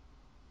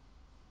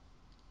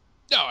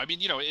 No, I mean,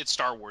 it's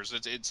Star Wars.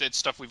 It's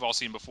stuff we've all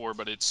seen before,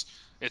 but it's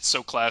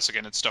so classic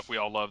and it's stuff we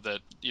all love that,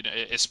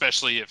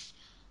 especially if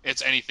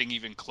it's anything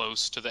even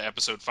close to the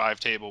Episode 5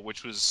 table,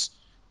 which was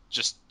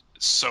just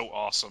so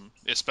awesome,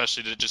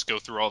 especially to just go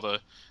through all the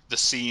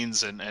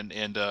scenes and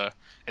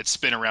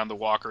spin around the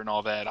walker and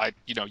all that.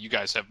 You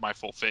guys have my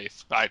full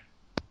faith.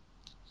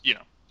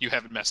 You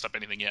haven't messed up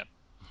anything yet.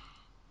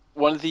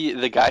 One of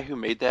the guy who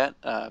made that,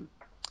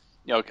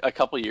 a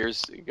couple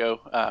years ago,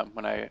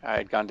 when I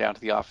had gone down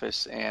to the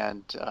office,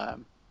 and I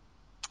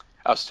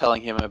was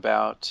telling him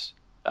about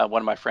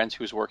one of my friends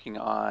who was working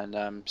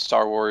on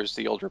Star Wars: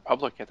 The Old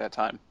Republic at that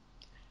time,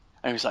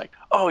 and he was like,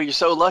 "Oh, you're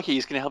so lucky!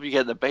 He's going to help you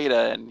get in the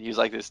beta." And he's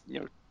like this,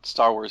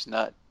 Star Wars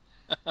nut.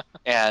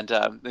 And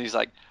then he's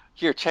like,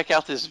 "Here, check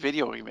out this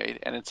video we made,"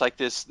 and it's like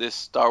this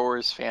Star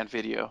Wars fan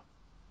video.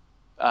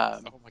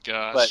 Oh my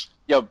gosh!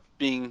 But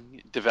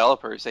being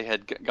developers, they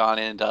had gone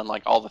in and done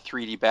like all the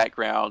 3D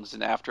backgrounds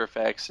and After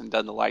Effects and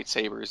done the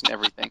lightsabers and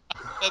everything.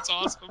 That's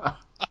awesome.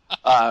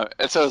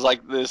 And so it was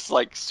like this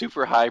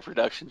super high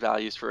production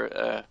values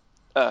for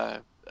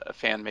a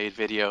fan made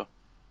video,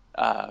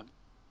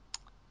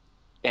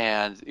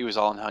 and it was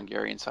all in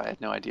Hungarian, so I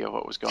had no idea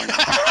what was going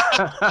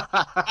on.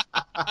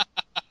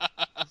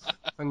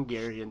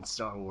 Hungarian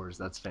Star Wars,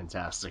 that's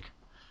fantastic.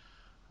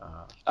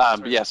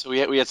 Yeah, so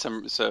we had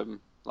some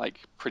like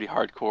pretty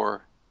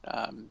hardcore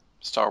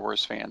Star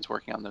Wars fans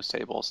working on those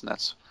tables, and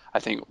that's, I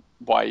think,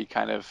 why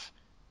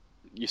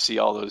you see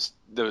all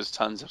those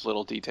tons of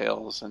little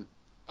details. And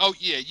oh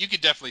yeah, you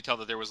could definitely tell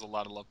that there was a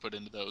lot of love put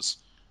into those.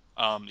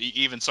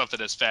 Even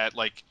something as fat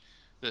like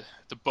the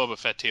Boba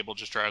Fett table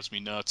just drives me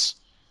nuts.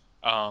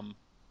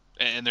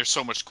 And there's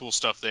so much cool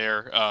stuff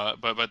there.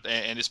 But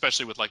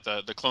especially with like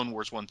the Clone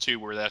Wars one too,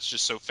 where that's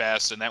just so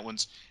fast, and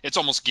it's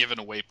almost giving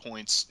away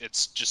points.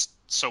 It's just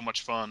so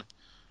much fun.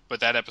 But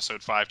that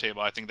episode 5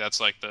 table, I think that's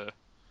like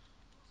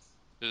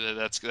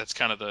that's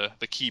kind of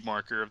the key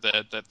marker of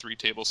that 3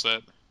 table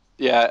set.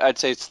 Yeah, I'd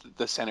say it's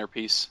the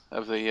centerpiece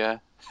of the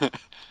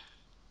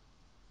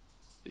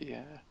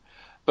yeah.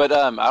 But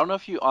I don't know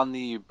if you, on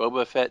the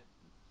Boba Fett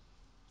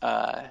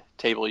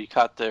table, you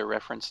caught the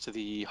reference to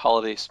the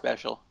holiday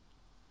special.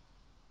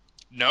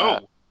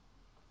 No.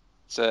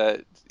 It's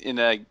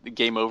in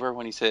Game Over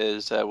when he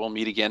says, "We'll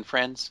meet again,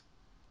 friends."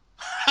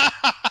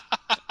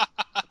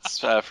 It's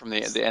from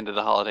the end of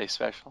the holiday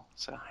special.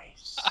 So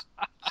Nice.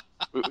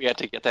 we had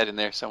to get that in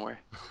there somewhere.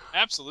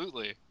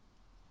 Absolutely.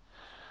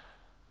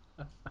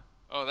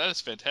 Oh, that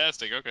is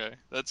fantastic. Okay,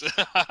 that's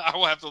I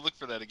will have to look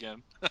for that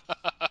again.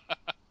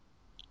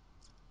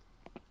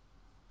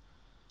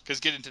 Because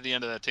getting to the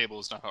end of that table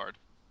is not hard.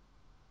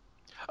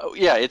 Oh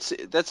yeah,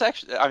 that's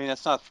actually, I mean,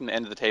 that's not from the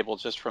end of the table,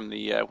 it's just from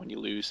the when you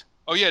lose.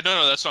 Oh yeah,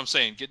 no, that's what I'm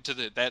saying. Get to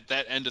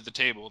that end of the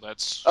table.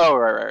 That's Oh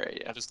right,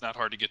 yeah. that is not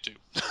hard to get to.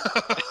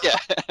 Yeah,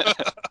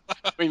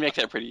 we make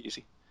that pretty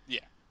easy. Yeah,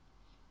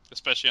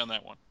 especially on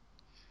that one.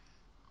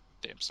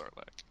 Damn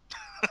Sarlacc.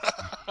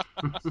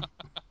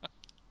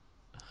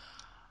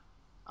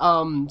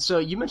 So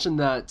you mentioned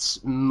that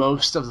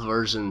most of the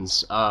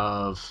versions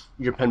of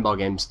your pinball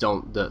games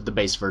don't, the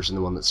base version,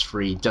 the one that's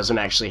free, doesn't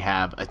actually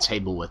have a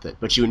table with it,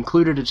 but you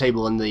included a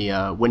table in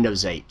the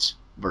Windows 8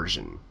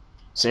 version.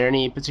 Is there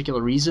any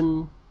particular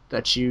reason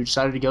that you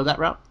decided to go that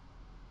route?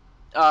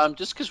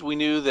 Just because we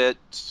knew that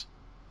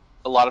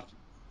a lot of,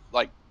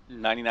 like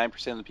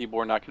 99% of the people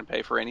were not going to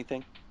pay for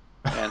anything,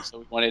 and so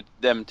we wanted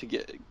them to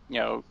get,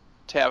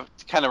 to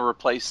kind of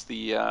replace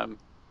the, I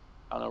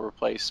don't know,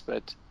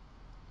 but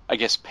I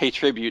guess pay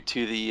tribute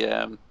to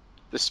the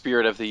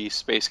spirit of the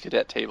Space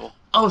Cadet table.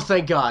 Oh,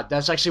 thank God.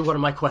 That's actually one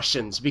of my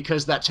questions,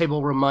 because that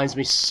table reminds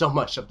me so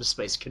much of the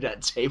Space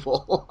Cadet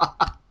table.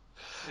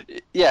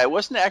 Yeah, it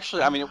wasn't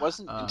actually, I mean, it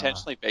wasn't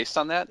intentionally based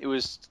on that. It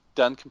was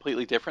done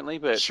completely differently,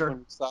 but Sure. when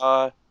we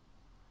saw,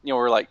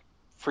 we're like,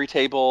 free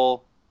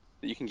table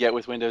that you can get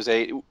with Windows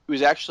 8, it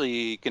was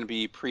actually going to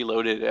be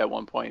preloaded at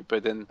one point,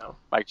 but then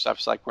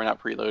Microsoft's like, we're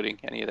not preloading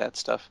any of that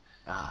stuff.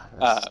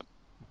 That's a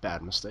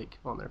bad mistake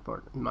on their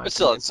part, in my But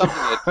still, opinion. it's something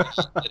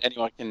that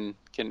anyone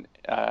can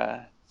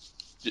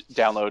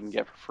download and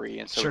get for free,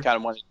 and so Sure. we kind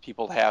of wanted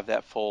people to have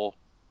that full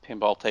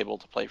pinball table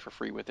to play for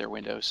free with their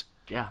Windows.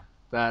 Yeah,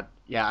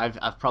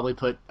 I've probably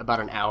put about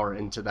an hour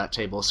into that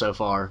table so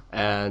far,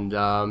 and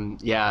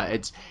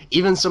it's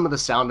even some of the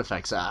sound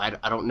effects. I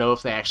don't know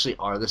if they actually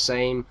are the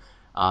same,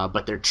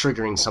 but they're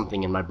triggering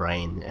something in my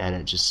brain, and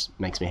it just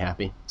makes me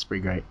happy. It's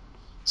pretty great.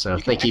 So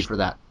thank you for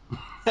that.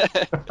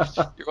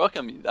 You're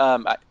welcome.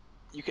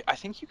 I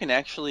think you can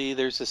actually.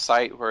 There's a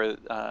site where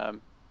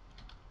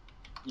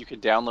you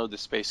could download the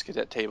Space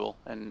Cadet table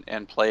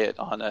and play it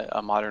on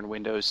a modern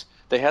Windows.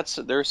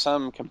 There's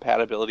some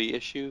compatibility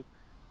issue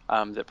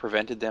that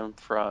prevented them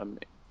from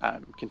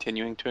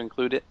continuing to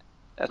include it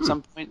at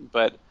some point,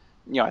 but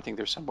I think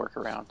there's some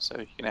workaround, so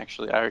you can I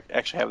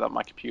actually have that on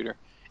my computer,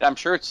 and I'm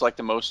sure it's like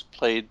the most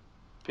played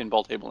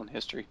pinball table in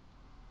history.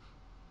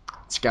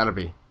 It's gotta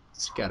be.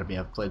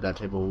 I've played that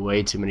table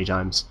way too many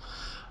times.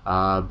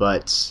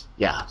 But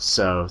yeah,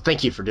 so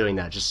thank you for doing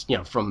that. Just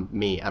from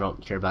me, I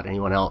don't care about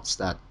anyone else.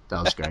 That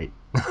was great.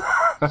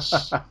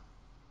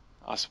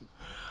 Awesome.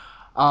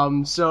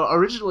 So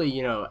originally,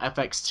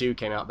 FX2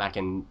 came out back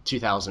in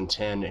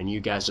 2010, and you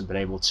guys have been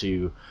able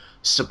to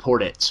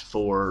support it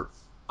for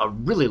a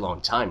really long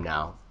time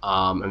now.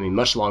 I mean,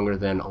 much longer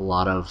than a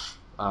lot of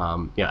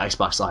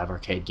Xbox Live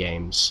Arcade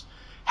games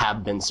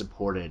have been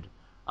supported.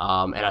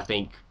 And I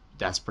think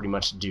that's pretty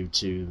much due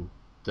to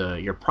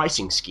your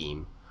pricing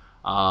scheme.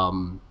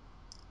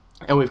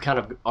 and we've kind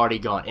of already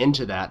gone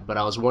into that, but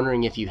I was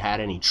wondering if you had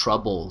any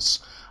troubles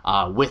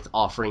with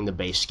offering the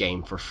base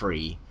game for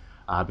free,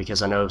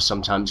 because I know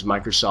sometimes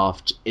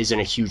Microsoft isn't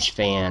a huge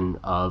fan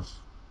of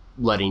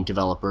letting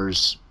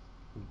developers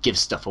give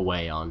stuff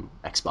away on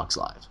Xbox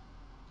Live.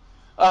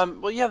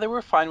 Well, yeah, they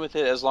were fine with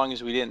it as long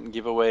as we didn't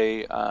give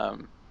away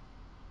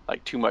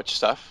like too much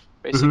stuff,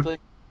 Mm-hmm. basically.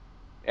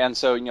 And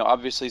so,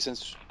 obviously,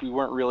 since we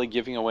weren't really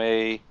giving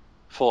away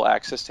full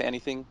access to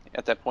anything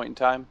at that point in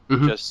time,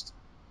 Mm-hmm. just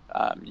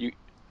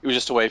it was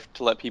just a way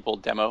to let people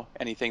demo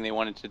anything they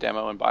wanted to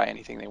demo and buy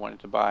anything they wanted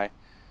to buy.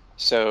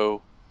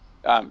 So,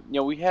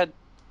 we had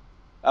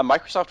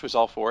Microsoft was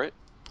all for it.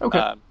 Okay.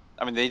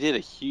 I mean, they did a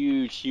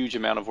huge, huge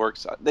amount of work.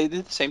 So they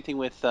did the same thing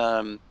with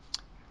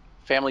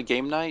Family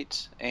Game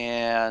Night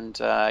and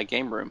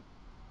Game Room,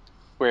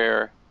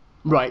 where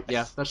Right.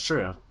 Yeah, that's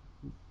true.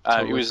 it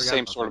Totally was the forgot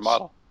same about sort of those.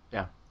 model.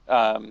 Yeah.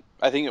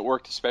 I think it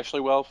worked especially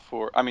well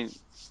for. I mean,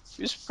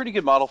 it was a pretty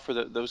good model for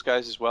those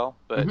guys as well.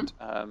 Mm-hmm.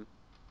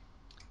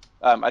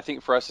 But I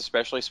think for us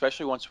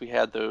especially once we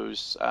had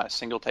those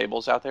single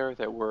tables out there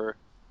that were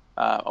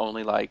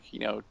only like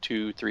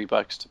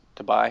 $2-3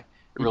 to buy, it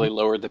Mm-hmm. really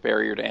lowered the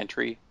barrier to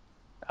entry.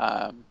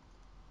 Um,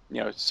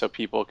 so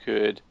people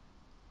could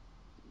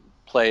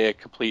play a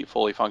complete,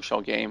 fully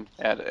functional game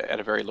at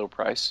a very low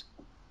price.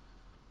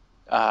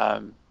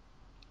 Um,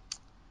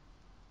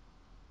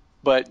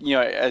 but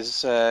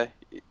as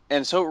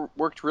and so it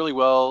worked really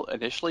well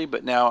initially,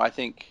 but now I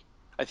think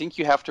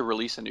you have to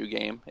release a new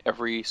game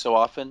every so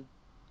often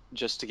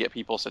just to get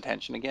people's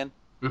attention again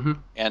Mm-hmm.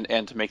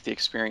 and to make the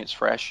experience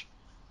fresh.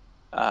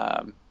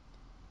 Um,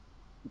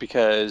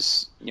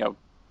 because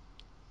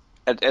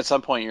at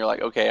some point you're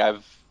like, okay,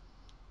 I've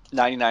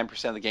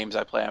 99% of the games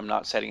I play, I'm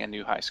not setting a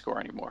new high score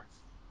anymore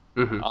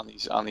Mm-hmm.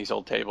 on these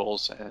old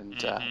tables,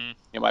 and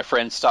Hmm. my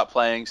friends stop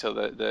playing, so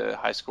the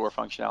high score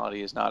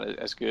functionality is not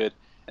as good,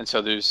 and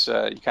so there's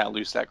you kind of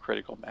lose that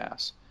critical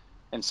mass,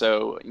 and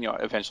so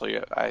eventually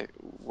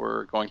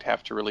we're going to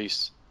have to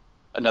release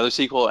another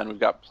sequel, and we've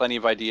got plenty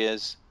of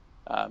ideas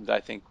that I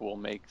think will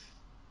make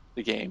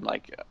the game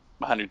like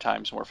 100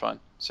 times more fun.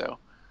 So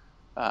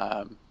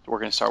we're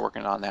going to start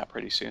working on that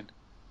pretty soon.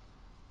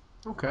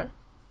 Okay.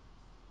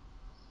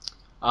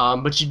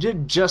 But you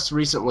did just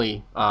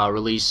recently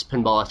release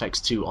Pinball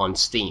FX2 on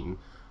Steam.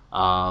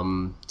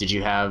 Did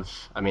you have?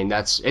 I mean,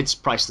 it's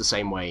priced the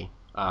same way,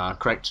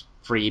 correct?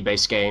 Free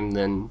base game,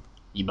 then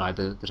you buy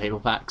the table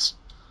packs.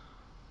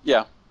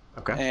 Yeah,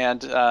 Okay.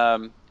 and I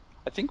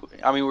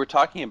mean we're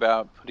talking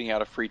about putting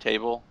out a free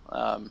table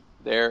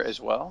there as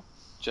well,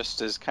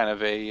 just as kind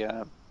of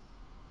a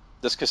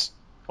just because,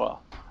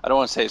 well, I don't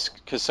want to say it's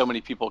because so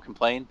many people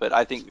complain, but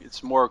I think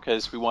it's more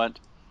because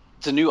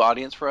it's a new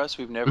audience for us.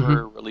 We've Mm-hmm.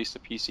 never released a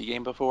PC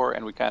game before,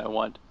 and we kind of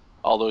want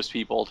all those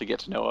people to get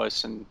to know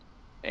us and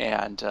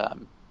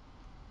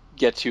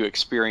get to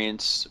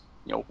experience,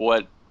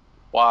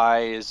 why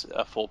is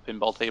a full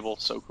pinball table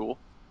so cool?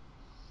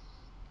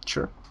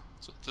 Sure.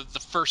 So the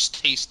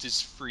first taste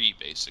is free,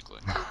 basically.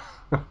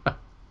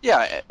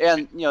 Yeah,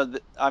 and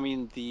I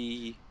mean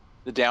the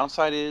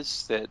downside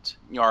is that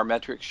our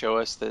metrics show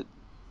us that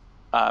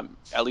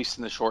at least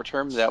in the short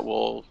term that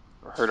will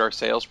hurt our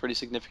sales pretty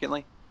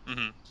significantly.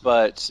 Hmm.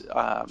 But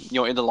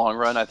in the long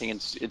run, I think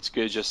it's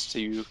good just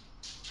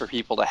for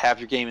people to have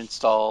your game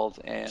installed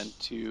and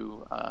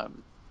you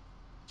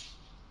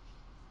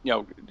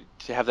know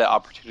to have that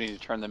opportunity to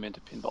turn them into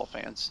pinball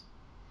fans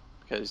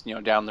because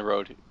down the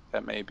road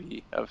that may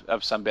be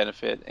of some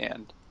benefit,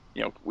 and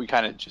we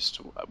kind of just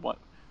want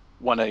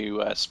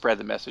to spread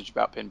the message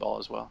about pinball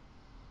as well.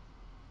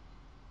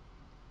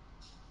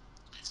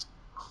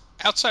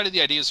 Outside of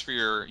the ideas for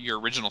your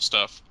original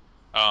stuff,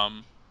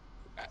 um,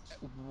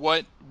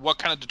 what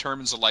kind of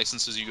determines the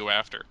licenses you go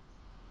after?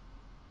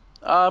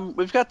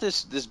 We've got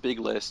this big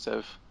list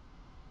of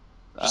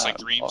Just like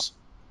oh, dreams,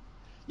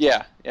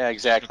 yeah,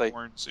 exactly.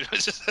 unicorns.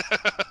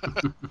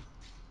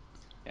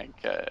 And,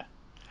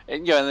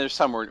 and there's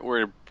some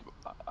we're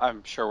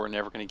I'm sure we're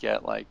never going to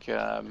get like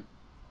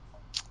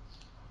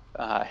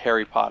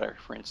Harry Potter,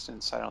 for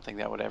instance. I don't think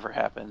that would ever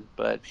happen.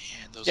 But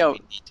Man, those you would know,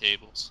 be neat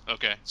tables.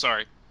 Okay,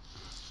 sorry.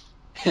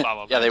 Blah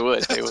blah yeah, blah. they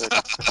would. Those would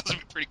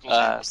be pretty cool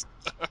Uh, tables.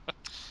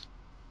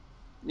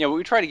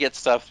 we try to get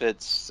stuff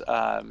that's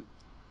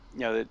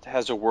that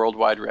has a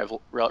worldwide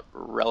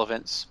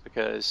relevance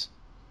because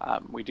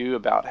we do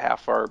about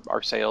half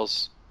our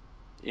sales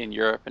in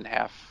Europe and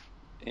half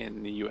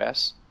in the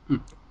U.S.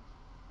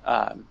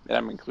 And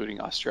I'm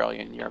including Australia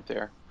and Europe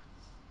there,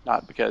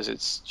 not because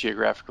it's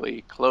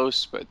geographically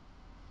close, but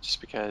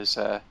just because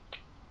I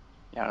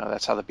don't know,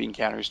 that's how the bean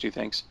counters do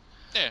things.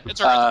 Yeah,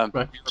 it's alright. Um,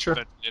 Right. Europe Sure.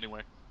 eventually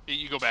anyway.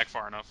 You go back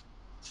far enough.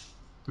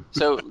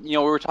 so we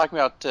were talking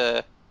about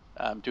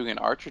doing an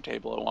Archer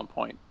table at one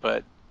point,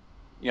 but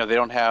they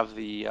don't have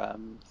the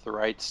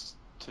rights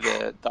to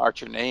the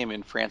Archer name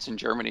in France and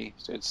Germany,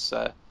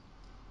 so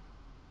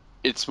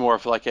it's more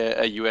of like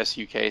a US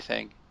UK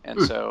thing, and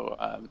Hmm.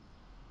 so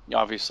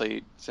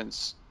obviously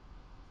since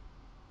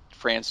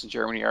France and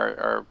Germany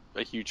are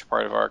a huge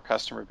part of our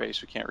customer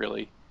base, we can't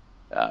really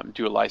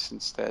do a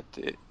license that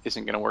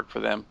isn't going to work for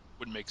them.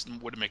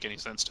 Wouldn't make any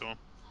sense to them.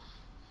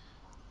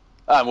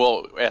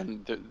 Well,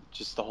 and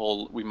just the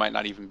whole, we might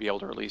not even be able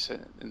to release it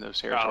in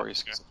those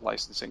territories because of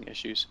licensing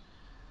issues.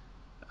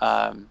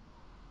 But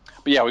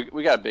yeah,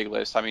 we got a big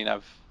list. I mean,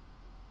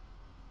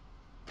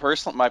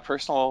 my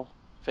personal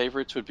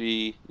favorites would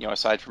be,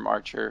 aside from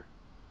Archer,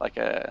 like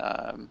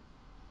and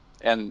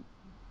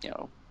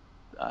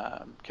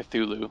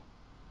Cthulhu,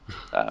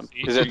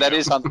 because that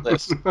is on the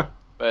list.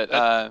 But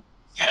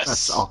yes,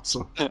 that's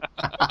awesome. Like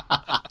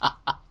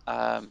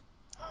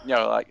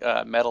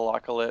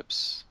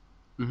Metalocalypse.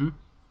 Mm-hmm.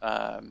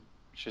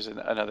 Which is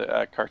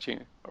another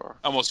cartoon, or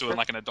almost doing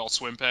like an Adult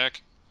Swim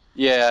pack.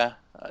 Yeah,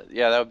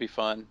 that would be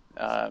fun.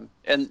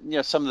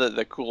 And some of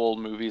the cool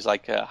movies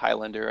like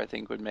Highlander, I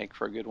think would make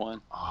for a good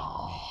one.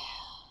 Oh,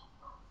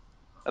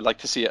 I'd like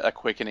to see a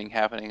quickening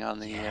happening on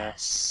the,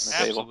 yes. On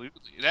the table.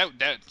 Absolutely.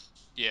 That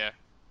yeah.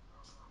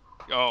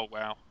 Oh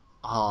wow.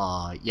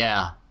 Oh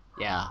yeah.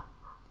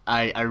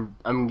 I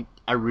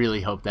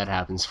really hope that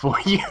happens for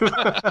you.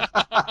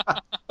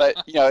 But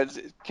it's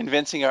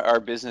convincing our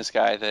business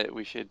guy that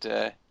we should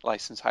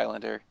license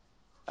Highlander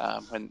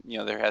when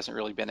there hasn't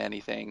really been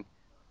anything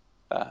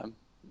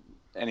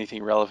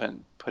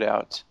relevant put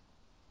out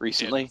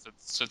recently. Yeah,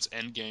 since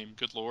Endgame,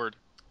 good lord.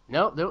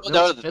 No,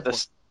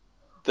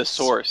 the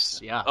Source.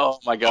 Yeah. Oh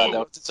my god, that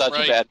was such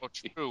a bad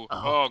movie. True.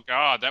 Oh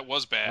god, that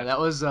was bad. Yeah, that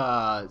was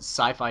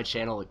Sci-Fi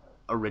Channel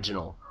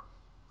original.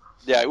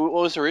 Yeah, it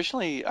was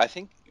originally, I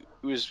think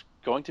it was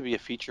going to be a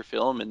feature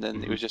film, and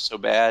then it was just so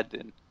bad,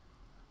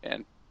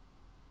 and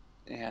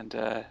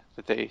that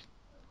they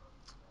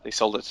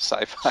sold it to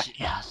Sci-Fi.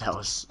 Yeah, that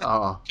was.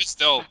 Because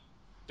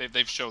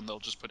they've shown they'll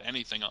just put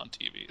anything on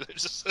TV. They're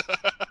just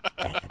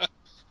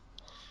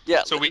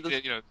yeah. So we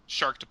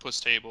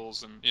Sharktopus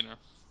tables and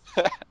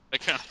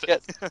that kind of thing.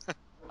 Yeah.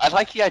 I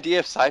like the idea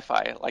of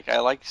Sci-Fi. Like, I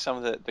like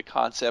some of the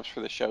concepts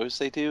for the shows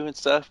they do and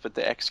stuff, but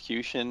the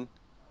execution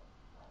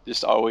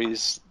just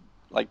always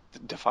like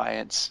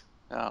defiance.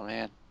 Oh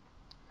man.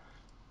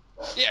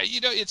 Yeah,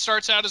 it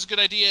starts out as a good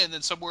idea, and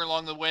then somewhere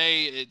along the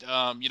way,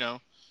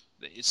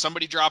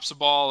 somebody drops a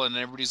ball, and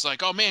everybody's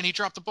like, "Oh man, he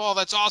dropped the ball!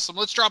 That's awesome!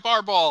 Let's drop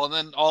our ball!" And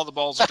then all the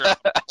balls are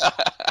dropped.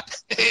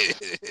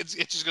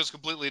 It just goes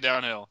completely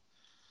downhill.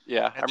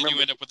 Yeah, and then you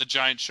end up with a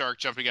giant shark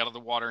jumping out of the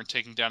water and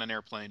taking down an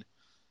airplane.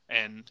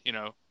 And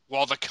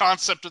while the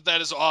concept of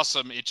that is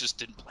awesome, it just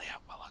didn't play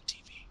out well on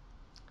TV.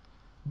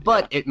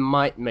 But it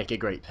might make a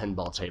great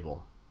pinball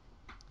table.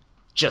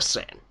 Just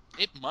saying.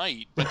 It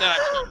might, but then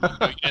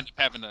you end up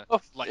having to.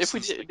 If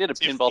we did a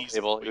pinball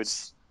table,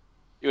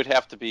 it would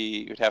have to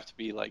be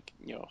like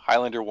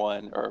Highlander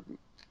 1 or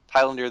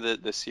Highlander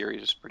the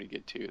series is pretty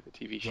good too, the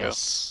TV show.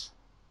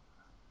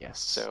 Yes.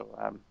 So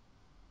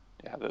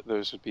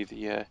those would be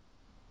the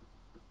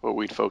what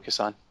we'd focus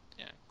on.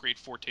 Yeah, great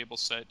 4-table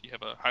set. You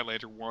have a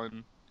Highlander 1,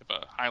 you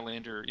have a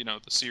Highlander, the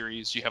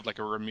series. You have like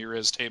a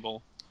Ramirez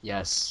table.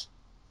 Yes.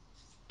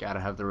 Gotta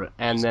have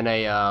and then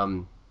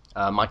a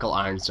Michael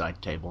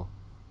Ironside table.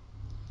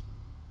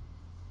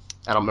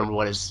 I don't remember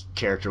what his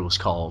character was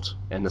called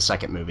in the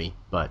second movie,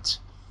 but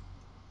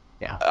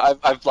yeah.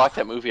 I've blocked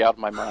that movie out of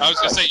my mind. I was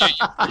gonna say,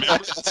 you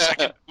remember the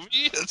second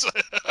movie?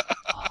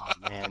 Oh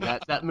man,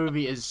 that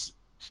movie is.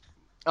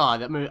 Oh,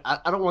 that movie.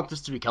 I don't want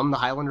this to become the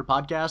Highlander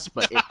podcast,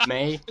 but it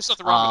may. There's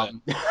nothing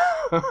wrong with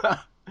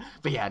that.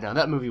 But yeah, no,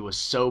 that movie was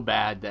so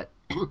bad that,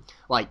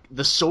 like,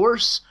 the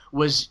source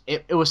was.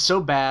 It was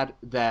so bad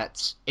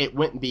that it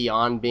went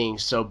beyond being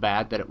so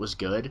bad that it was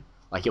good.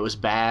 Like, it was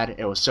bad, and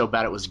it was so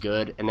bad it was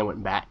good, and then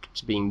went back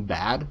to being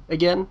bad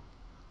again.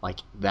 Like,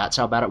 that's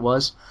how bad it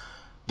was.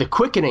 The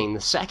Quickening, the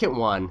second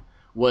one,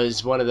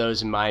 was one of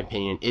those, in my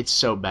opinion, it's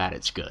so bad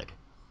it's good.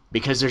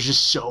 Because there's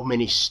just so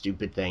many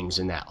stupid things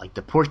in that. Like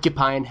the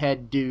porcupine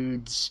head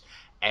dudes,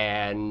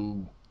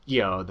 and,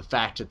 the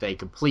fact that they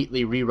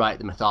completely rewrite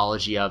the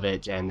mythology of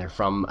it, and they're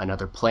from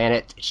another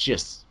planet. It's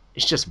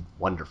just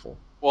wonderful.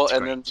 Well,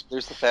 and then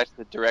there's the fact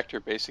that the director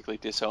basically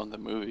disowned the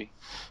movie.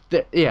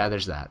 Yeah,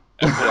 there's that.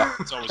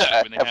 It's always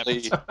good when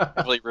they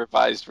heavily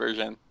revised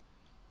version.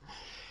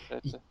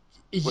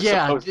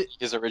 Yeah,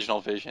 his original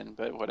vision,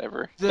 but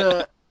whatever.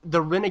 The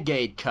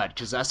Renegade cut,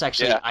 because that's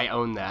actually I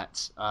own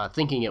that,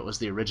 thinking it was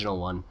the original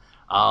one,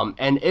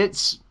 and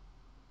it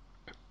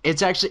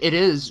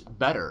is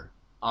better,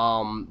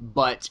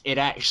 but it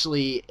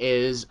actually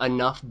is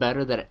enough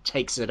better that it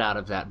takes it out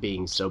of that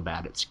being so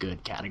bad it's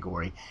good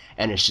category,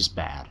 and it's just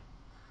bad.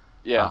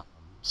 Yeah.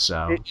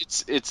 So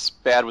it's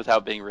bad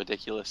without being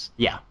ridiculous.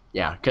 Yeah,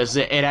 because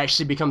it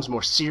actually becomes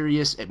more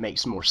serious. It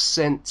makes more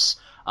sense.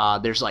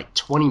 There's like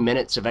 20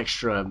 minutes of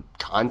extra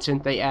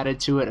content they added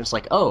to it. And it's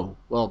like, oh,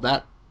 well,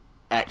 that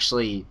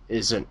actually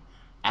isn't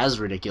as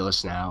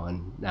ridiculous now,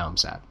 and now I'm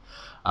sad.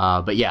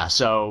 But yeah,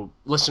 so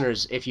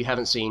listeners, if you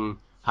haven't seen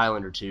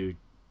Highlander 2,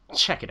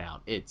 check it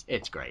out.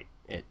 It's great.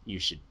 You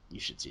should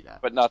see that.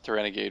 But not the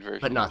Renegade version.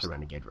 But not the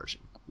Renegade version.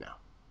 No.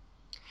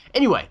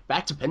 Anyway,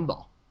 back to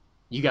pinball.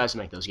 You guys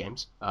make those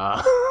games.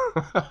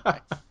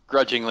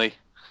 Grudgingly.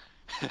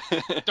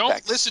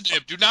 Don't listen to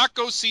him. Do not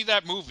go see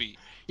that movie.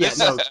 Yeah,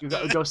 no,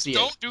 go see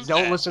Don't it. do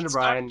Don't that. listen to It's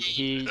not Brian. good.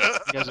 He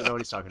doesn't know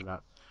what he's talking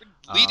about.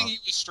 Leading you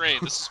astray.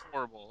 This is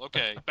horrible.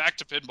 Okay, back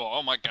to pinball.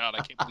 Oh my god, I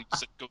can't believe you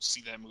said go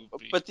see that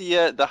movie. But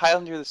the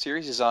Highlander the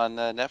series is on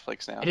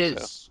Netflix now. It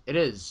is. It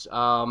is.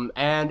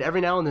 And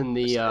every now and then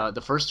That's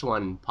the first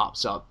one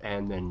pops up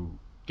and then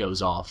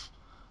goes off.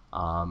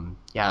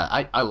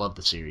 Yeah, I love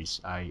the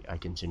series. I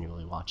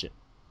continually watch it.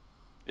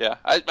 Yeah,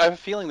 I have a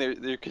feeling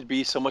there could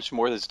be so much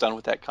more that's done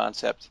with that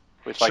concept,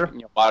 with Sure.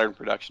 like modern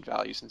production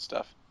values and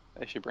stuff.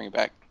 They should bring it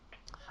back.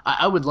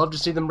 I would love to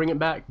see them bring it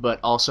back, but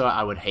also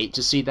I would hate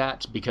to see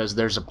that because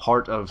there's a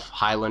part of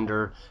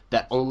Highlander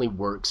that only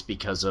works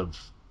because of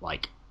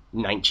like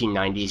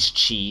 1990s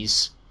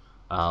cheese,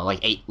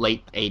 like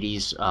late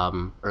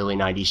 80s, early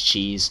 90s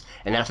cheese,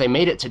 and that if they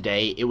made it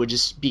today, it would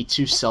just be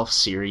too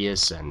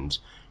self-serious and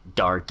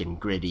dark and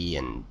gritty,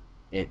 and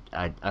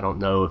I don't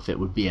know if it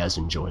would be as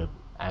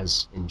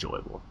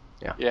enjoyable.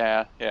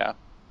 Yeah. Yeah.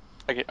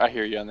 I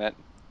hear you on that.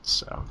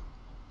 So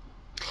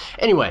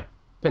anyway,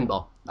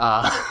 pinball.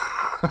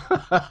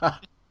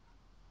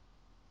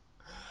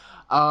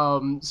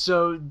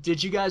 So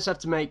did you guys have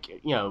to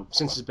make,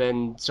 since it's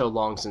been so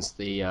long since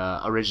the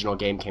original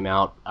game came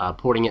out,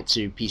 porting it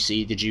to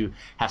PC, did you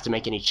have to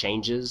make any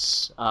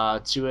changes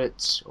to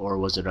it, or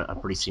was it a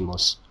pretty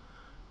seamless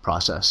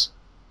process?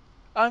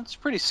 It's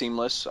pretty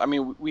seamless. I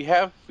mean, we've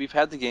had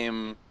the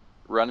game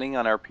running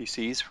on our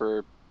PCs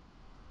for,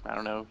 I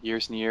don't know,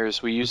 years and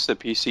years. We use the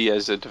PC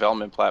as a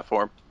development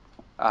platform,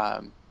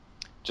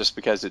 just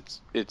because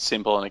it's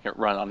simple and it can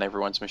run on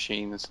everyone's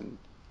machines,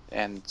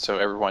 and so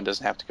everyone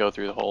doesn't have to go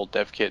through the whole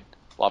dev kit,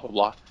 blah blah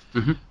blah.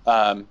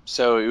 Mm-hmm.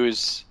 So it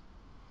was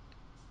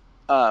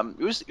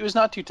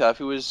not too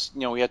tough. It was,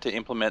 we had to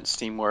implement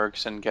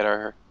Steamworks and get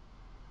our,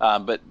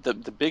 but the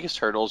biggest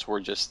hurdles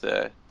were just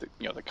the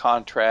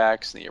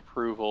contracts and the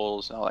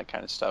approvals and all that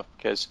kind of stuff,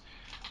 because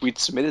we'd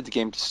submitted the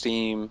game to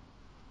Steam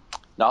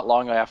not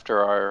long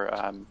after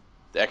our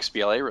the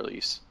XBLA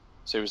release,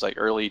 so it was like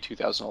early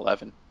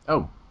 2011.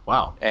 Oh,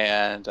 wow.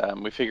 And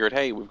we figured,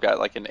 hey, we've got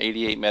like an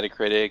 88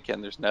 Metacritic,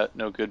 and there's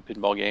no good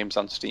pinball games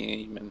on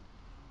Steam,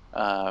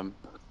 and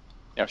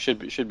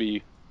should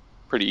be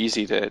pretty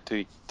easy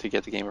to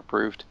get the game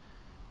approved.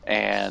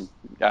 And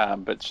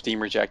but Steam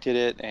rejected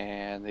it,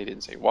 and they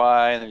didn't say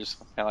why, and they're just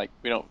kind of like,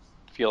 we don't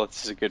feel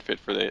this is a good fit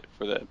for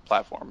the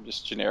platform,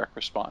 just generic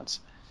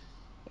response.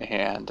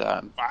 And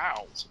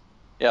Wow.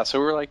 yeah, so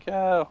we were like,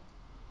 oh.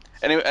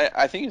 Anyway,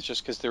 I think it's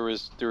just because there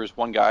was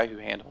one guy who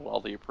handled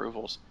all the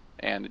approvals,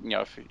 and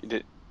if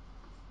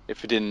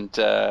it didn't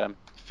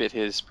fit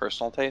his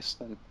personal taste,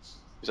 then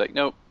he's like,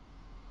 nope.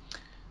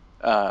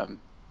 And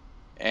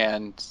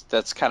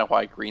that's kind of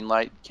why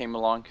Greenlight came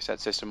along, because that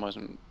system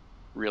wasn't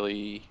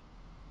really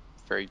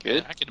very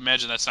good. I can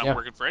imagine that's not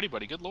working for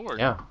anybody. Good lord.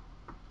 Yeah.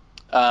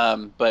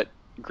 But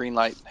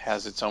Greenlight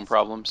has its own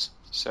problems,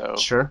 so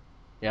Sure.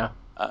 Yeah.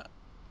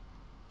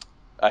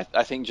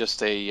 I think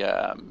just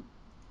a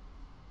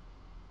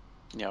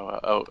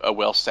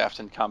well-staffed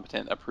and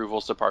competent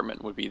approvals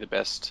department would be the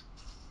best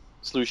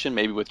solution,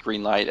 maybe with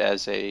Greenlight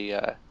as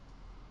a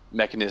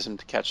mechanism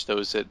to catch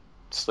those that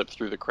slip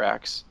through the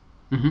cracks.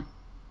 Mm-hmm.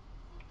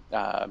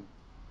 But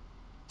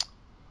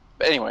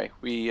anyway,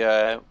 we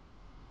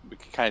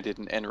kind of did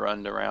an end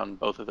run around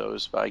both of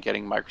those by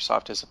getting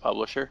Microsoft as a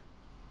publisher,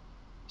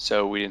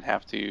 so we didn't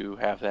have to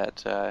have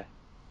that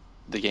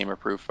the game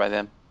approved by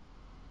them,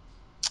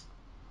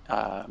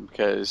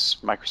 because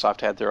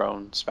Microsoft had their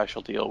own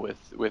special deal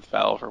with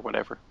Valve or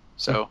whatever.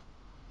 So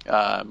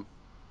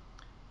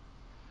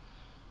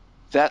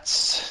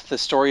that's the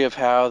story of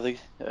how the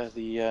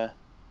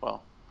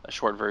a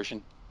short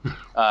version.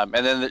 And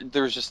then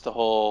there was just the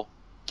whole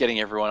getting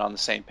everyone on the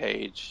same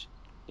page.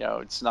 It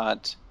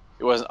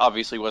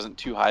wasn't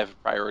too high of a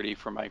priority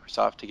for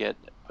Microsoft to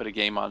put a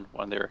game on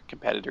one of their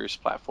competitors'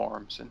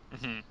 platforms, and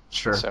Mm-hmm.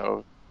 Sure.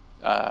 so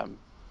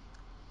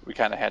we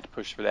kind of had to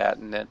push for that.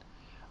 And then,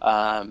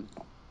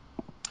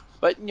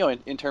 but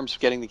in terms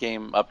of getting the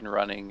game up and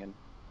running and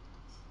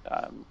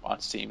on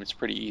Steam, it's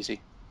pretty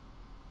easy.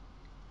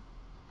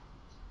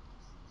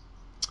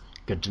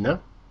 Good to know.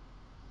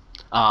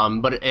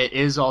 But it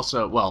is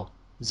also,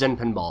 Zen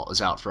Pinball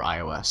is out for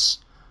iOS.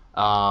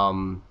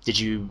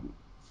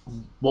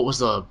 What was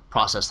the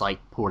process like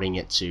porting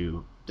it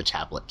to the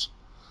tablet?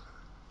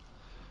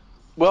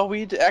 Well,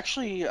 we'd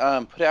actually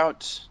put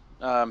out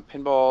some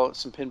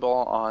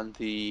pinball on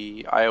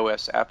the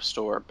iOS App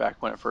Store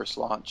back when it first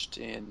launched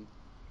in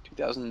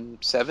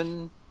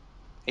 2007,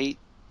 8,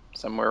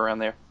 somewhere around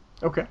there.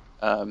 Okay.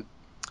 There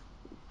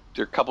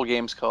are a couple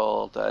games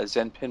called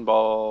Zen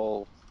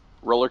Pinball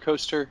Roller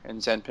Coaster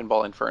and Zen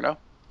Pinball Inferno,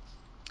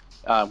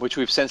 which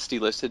we've since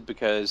delisted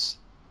because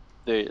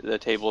the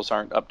tables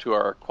aren't up to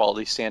our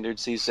quality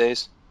standards these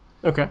days.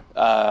 Okay.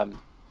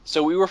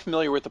 So we were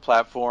familiar with the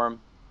platform,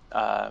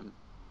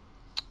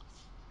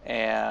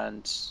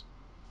 and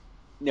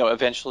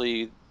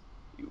eventually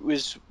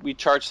we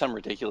charged some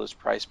ridiculous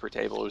price per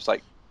table. It was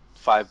like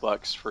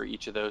 $5 for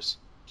each of those,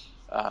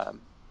 and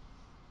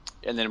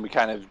then we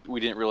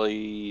didn't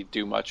really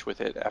do much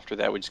with it after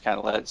that. We just kind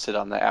of let it sit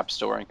on the App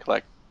Store and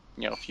collect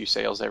a few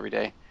sales every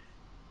day.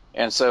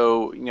 And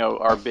so,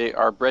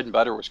 our bread and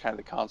butter was kind of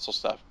the console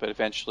stuff. But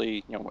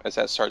eventually, as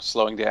that starts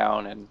slowing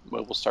down and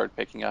mobile started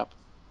picking up,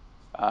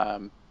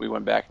 we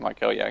went back and like,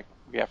 oh yeah,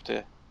 we have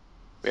to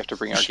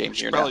bring our game we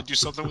should here probably now. do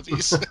something with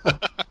these.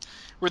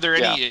 Were there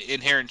any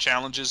inherent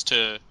challenges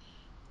to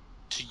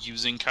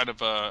using kind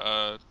of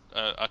a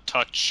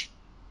touch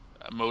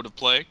mode of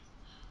play?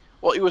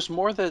 Well, it was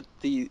more that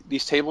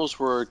these tables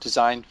were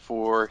designed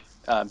for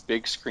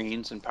big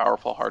screens and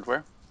powerful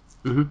hardware.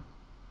 Mm-hmm.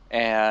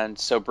 And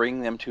so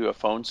bringing them to a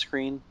phone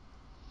screen,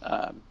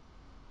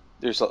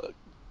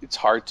 it's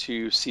hard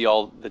to see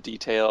all the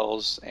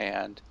details,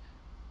 and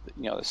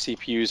the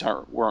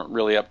CPUs weren't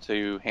really up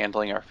to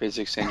handling our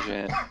physics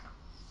engine,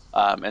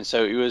 and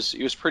so it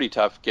was pretty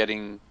tough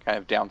getting kind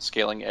of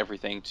downscaling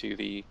everything to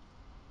the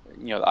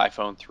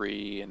iPhone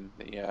 3 and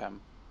the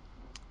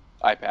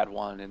iPad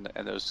 1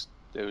 and those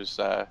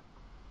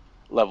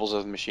levels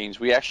of the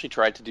machines. We actually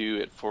tried to do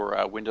it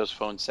for Windows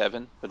Phone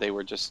 7, but they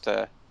were just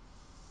the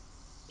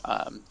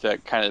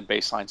kind of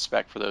baseline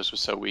spec for those was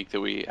so weak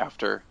that we,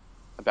 after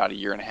about a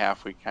year and a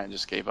half, we kind of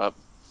just gave up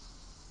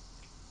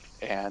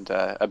and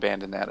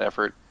abandoned that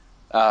effort.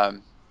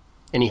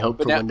 Any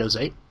hope for Windows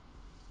 8,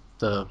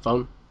 the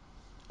phone?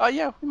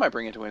 Yeah, we might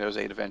bring it to Windows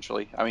 8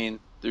 eventually. I mean,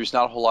 there's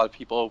not a whole lot of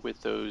people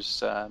with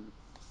those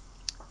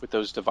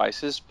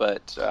devices,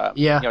 but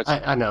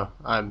I know.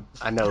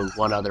 I know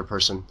one other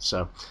person,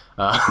 so.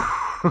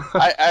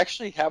 I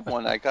actually have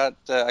one. I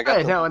got the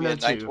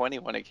 920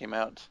 when it came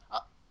out.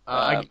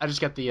 I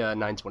just got the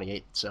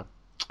 928. So.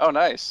 Oh,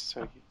 nice.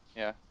 So,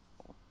 yeah.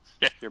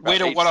 Way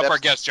to one up our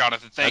guest,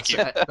 Jonathan. Thank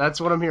you.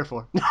 That's what I'm here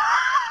for.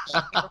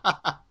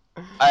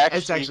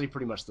 It's actually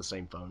pretty much the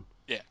same phone.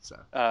 Yeah. So.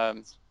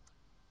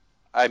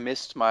 I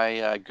missed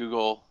my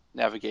Google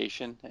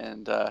navigation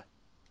and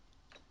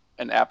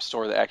an app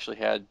store that actually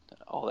had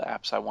all the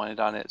apps I wanted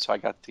on it. So I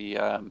got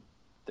the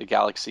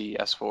Galaxy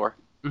S4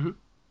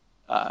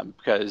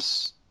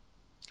 because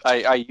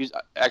I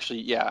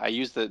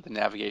use the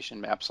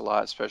navigation maps a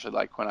lot, especially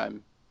like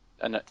when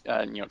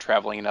I'm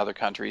traveling in other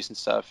countries and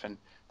stuff, and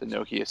the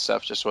Nokia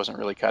stuff just wasn't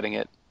really cutting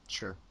it.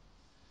 Sure.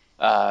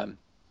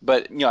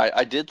 But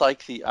I did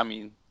like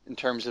in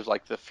terms of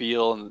like the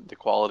feel and the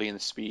quality and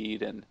the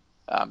speed and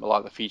a lot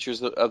of the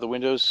features of the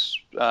Windows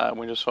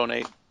Phone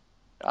 8.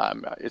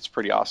 It's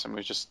pretty awesome. It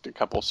was just a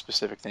couple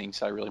specific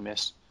things I really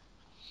missed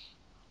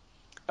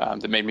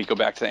that made me go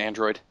back to the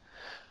Android.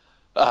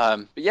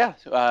 But yeah,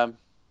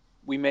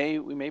 we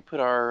may put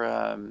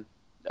our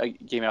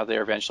game out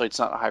there eventually. It's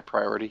not a high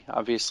priority,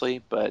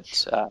 obviously,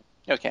 but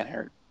it can't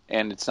hurt,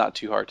 and it's not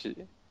too hard to.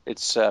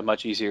 It's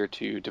much easier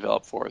to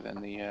develop for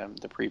than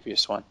the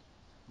previous one.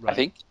 Right. I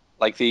think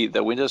like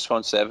the Windows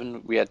Phone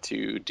 7, we had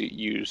to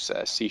use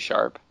C#,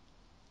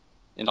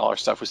 and all our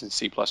stuff was in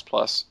C++.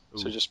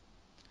 So just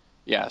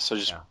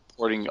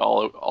porting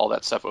all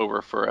that stuff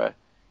over for a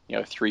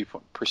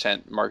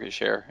 3% market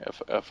share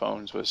of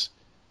phones was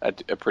a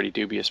pretty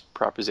dubious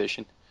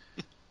proposition.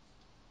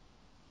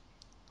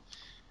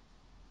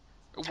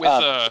 With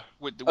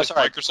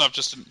Microsoft,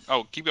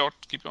 keep going.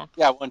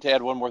 Yeah, I wanted to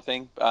add one more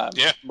thing.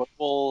 Yeah,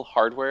 mobile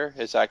hardware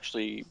has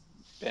actually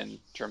been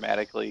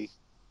dramatically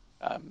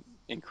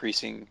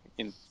increasing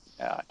in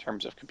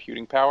terms of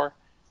computing power,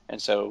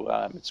 and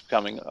so it's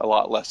becoming a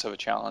lot less of a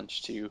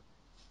challenge to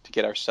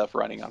get our stuff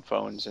running on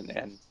phones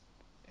and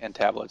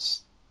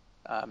tablets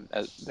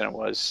than it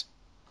was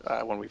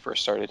when we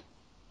first started.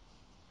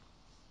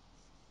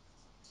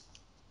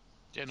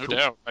 Yeah, no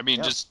doubt. I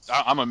mean,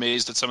 I'm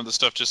amazed at some of the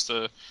stuff just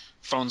the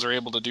phones are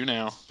able to do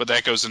now. But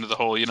that goes into the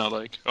whole,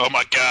 like, oh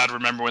my God,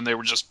 remember when they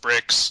were just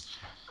bricks?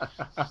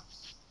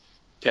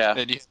 Yeah.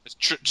 And you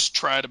just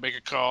try to make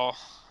a call.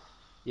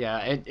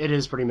 Yeah, it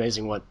is pretty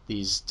amazing what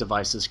these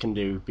devices can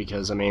do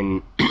because, I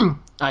mean,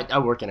 I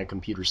work in a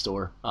computer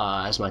store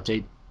as my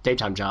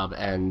daytime job,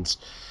 and,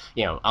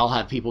 I'll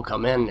have people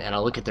come in and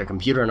I'll look at their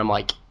computer and I'm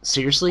like,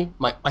 seriously?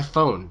 My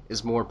phone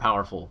is more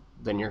powerful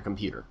than your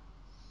computer.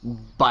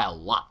 By a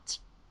lot.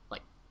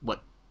 Like,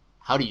 what?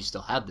 How do you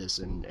still have this?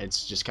 And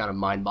it's just kind of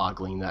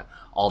mind-boggling that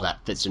all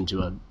that fits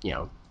into a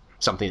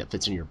something that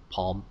fits in your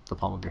palm, the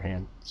palm of your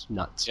hand. It's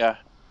nuts. Yeah,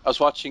 I was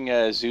watching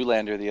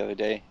Zoolander the other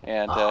day,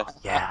 and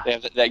they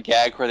have that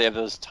gag where they have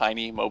those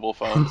tiny mobile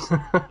phones.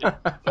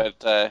 But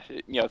the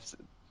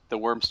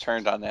worms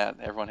turned on that.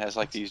 Everyone has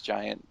like these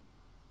giant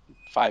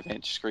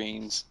 5-inch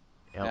screens.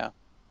 Yep. Yeah.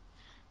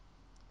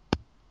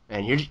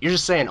 And you're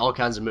just saying all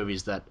kinds of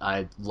movies that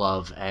I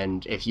love,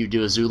 and if you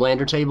do a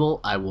Zoolander table,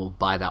 I will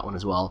buy that one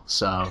as well.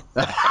 So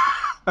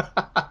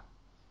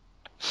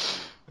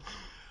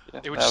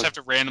they would just have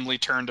to randomly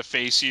turn to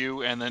face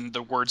you, and then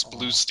the words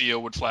 "Blue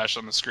Steel" would flash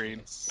on the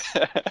screen.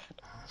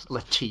 La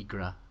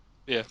Tigra.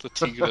 Yeah, La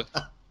Tigra.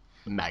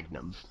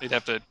 Magnum. They'd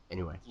have to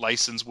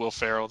license Will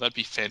Ferrell. That'd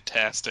be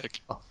fantastic.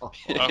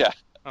 Yeah.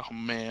 Oh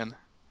man.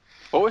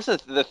 What was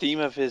the theme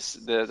of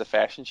the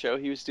fashion show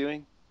he was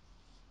doing?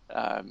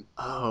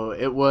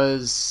 It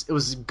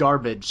was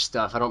garbage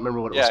stuff. I don't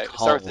remember what it was called. It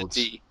starts with a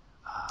D.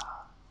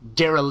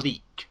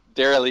 Derelict.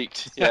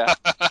 Derelict, yeah.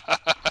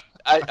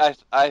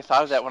 I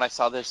thought of that when I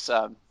saw this.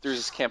 There's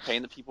this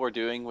campaign that people are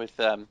doing with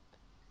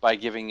by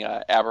giving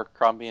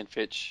Abercrombie and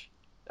Fitch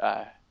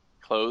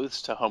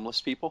clothes to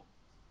homeless people.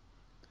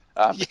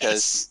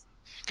 Because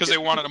they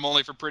wanted them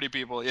only for pretty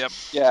people. Yep.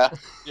 Yeah.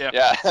 Yeah.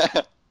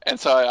 Yeah. And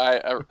so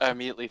I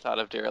immediately thought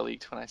of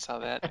Derelict when I saw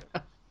that.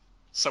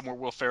 Somewhere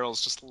Will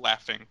Ferrell's just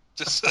laughing,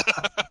 just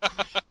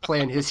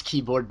Playing his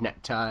keyboard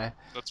necktie.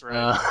 That's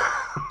right.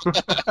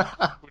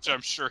 Which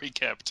I'm sure he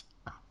kept.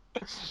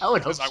 I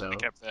would hope I so. would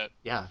have kept that.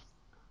 Yeah.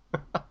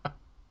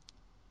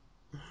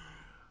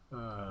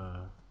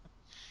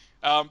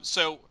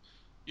 So,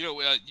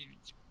 you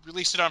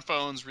released it on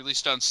phones,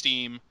 released it on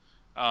Steam.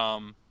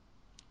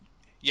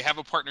 You have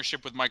a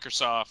partnership with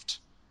Microsoft.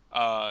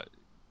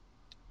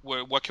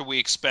 What can we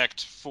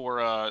expect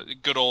for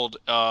good old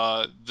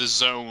the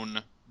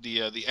Zone, the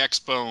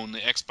Xbone, the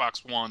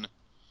Xbox One?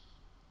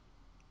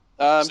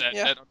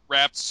 That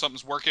wrapped?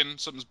 Something's working.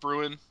 Something's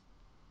brewing.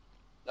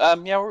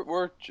 Yeah,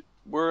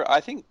 we're.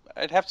 I think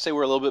I'd have to say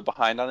we're a little bit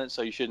behind on it,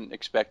 so you shouldn't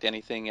expect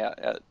anything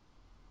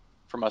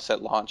from us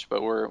at launch.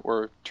 But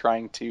we're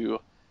trying to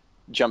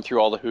jump through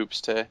all the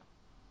hoops to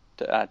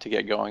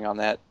get going on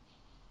that.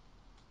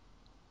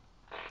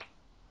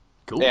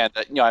 Cool.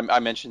 And I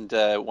mentioned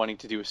wanting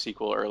to do a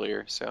sequel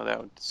earlier, so that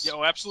would. Yeah,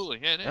 oh, absolutely.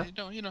 Yeah.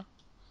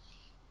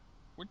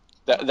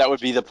 That would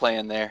be the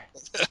plan there.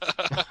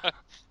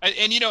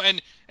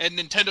 and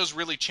Nintendo's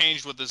really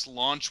changed what this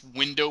launch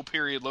window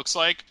period looks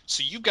like,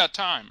 so you've got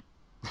time.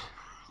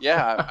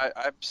 Yeah,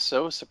 I'm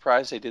so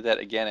surprised they did that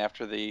again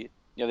after they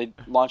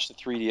launched the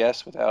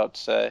 3DS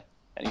without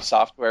any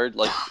software,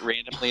 like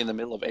randomly in the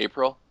middle of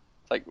April.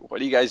 It's like,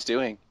 what are you guys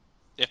doing?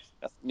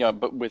 Yeah.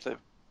 But with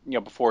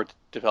before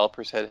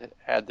developers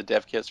had the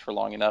dev kits for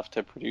long enough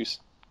to produce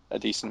a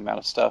decent amount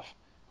of stuff,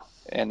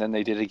 and then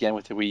they did it again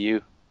with the Wii U.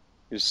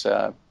 It was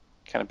kind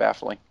of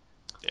baffling.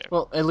 Yeah.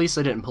 Well, at least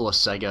they didn't pull a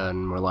Sega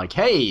and were like,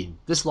 "Hey,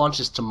 this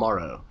launches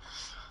tomorrow."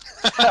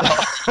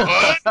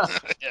 What?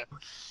 Yeah.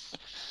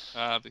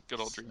 The good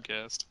old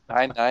Dreamcast.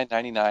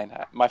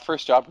 $99.99. My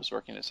first job was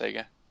working at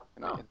Sega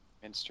in the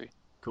industry.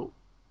 Cool.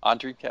 On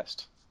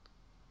Dreamcast.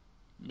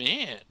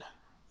 Man.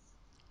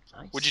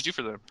 Nice. What'd you do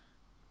for them?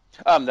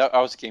 No,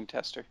 I was a game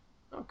tester.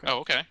 Okay. Oh,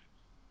 okay.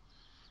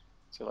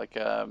 So like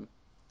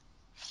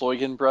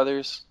Floygan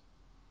Brothers,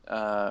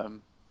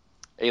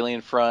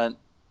 Alien Front,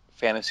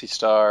 Phantasy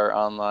Star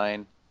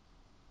Online.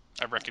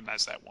 I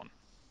recognize that one.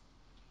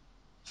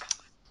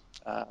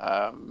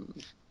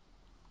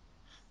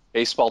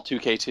 Baseball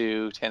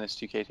 2K2, Tennis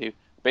 2K2.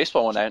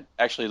 Baseball one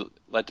actually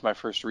led to my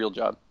first real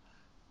job,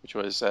 which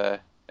was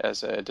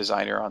as a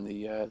designer on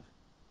the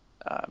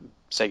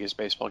Sega's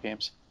baseball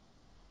games.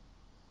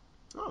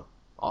 Oh,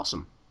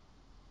 awesome.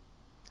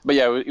 But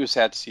yeah, it was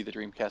sad to see the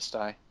Dreamcast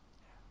die.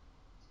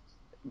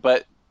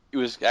 But it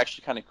was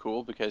actually kind of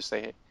cool because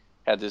they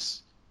had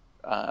this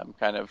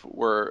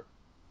we're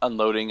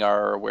unloading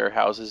our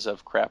warehouses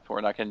of crap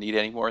we're not going to need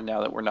anymore now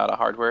that we're not a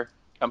hardware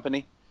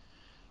company.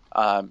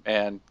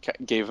 And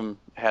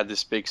had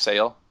this big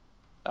sale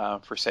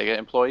for Sega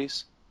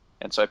employees.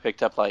 And so I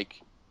picked up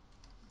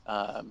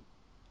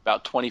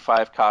about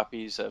 25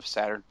 copies of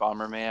Saturn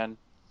Bomberman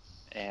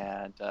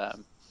and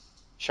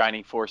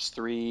Shining Force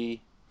 3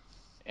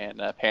 and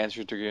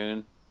Panzer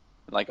Dragoon.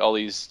 And all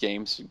these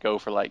games go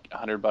for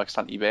 $100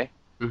 on eBay.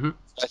 Mm-hmm.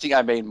 I think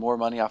I made more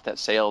money off that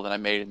sale than I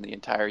made in the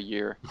entire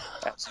year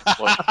as an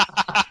employee.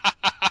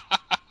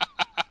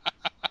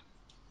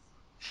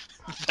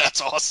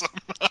 That's awesome.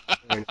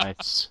 Very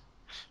nice.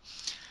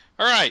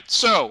 All right,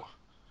 so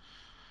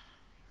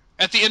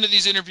at the end of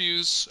these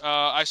interviews,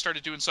 I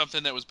started doing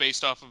something that was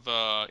based off of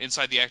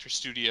Inside the Actors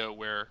Studio,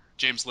 where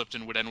James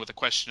Lipton would end with a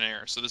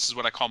questionnaire. So this is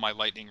what I call my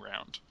lightning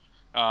round.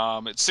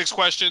 It's 6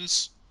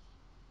 questions,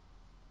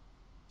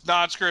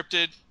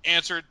 non-scripted.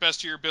 Answer it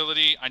best to your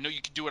ability. I know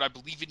you can do it. I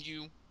believe in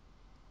you.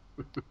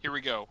 Here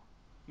we go.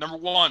 Number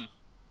 1.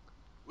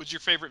 What's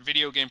your favorite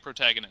video game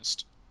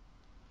protagonist?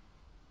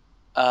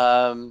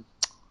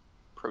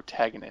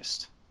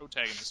 Protagonist.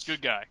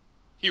 Good guy.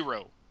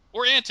 Hero.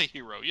 Or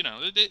anti-hero.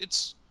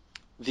 It's...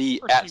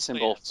 The @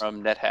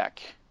 from NetHack.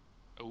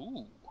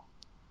 Ooh.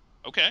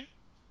 Okay.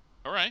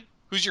 All right.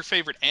 Who's your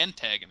favorite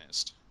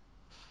antagonist?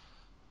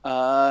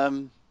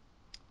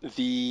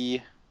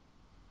 The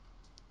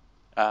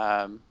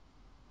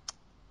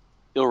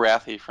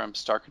Ilrathi from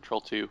Star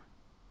Control 2.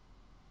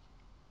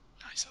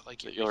 Nice. I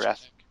like it.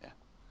 Ilrathi. Yeah.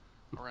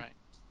 All right.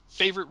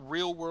 Favorite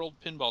real-world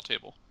pinball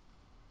table?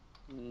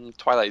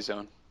 Twilight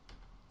Zone.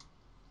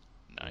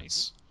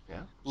 Nice.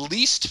 Yeah.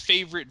 Least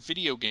favorite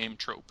video game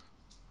trope?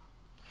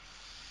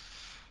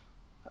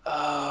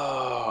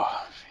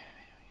 Oh.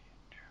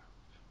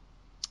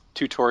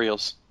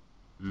 Tutorials.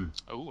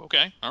 Oh,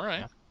 okay. All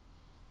right. Yeah.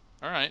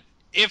 All right.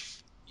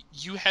 If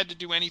you had to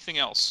do anything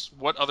else,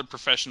 what other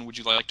profession would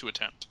you like to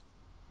attempt?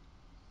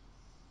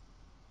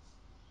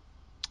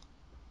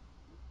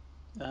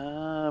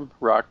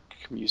 Rock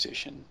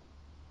musician.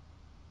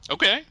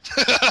 Okay.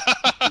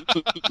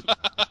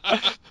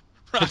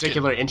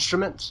 Particular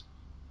instrument?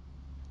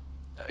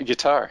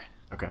 Guitar.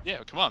 Okay. Yeah,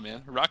 come on,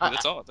 man. Rocky,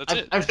 that's all. That's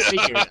it. I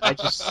figured. I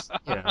just,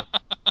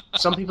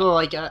 some people are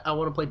like, I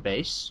want to play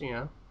bass,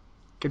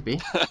 Could be.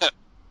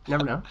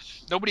 Never know.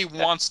 Nobody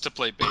wants to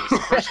play bass. The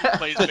person who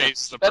plays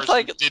bass, the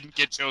person who didn't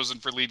get chosen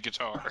for lead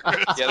guitar.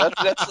 Yeah,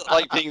 that's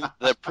like being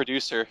the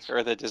producer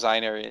or the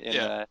designer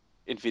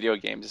in video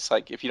games. It's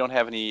like if you don't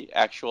have any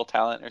actual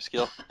talent or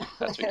skill,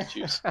 that's what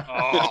you choose.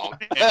 Oh,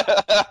 man.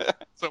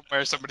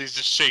 Somewhere somebody's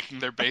just shaking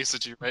their bass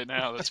at you right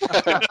now. That's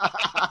right.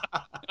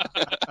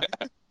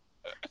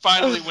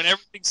 Finally, when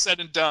everything's said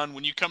and done,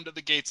 when you come to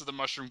the gates of the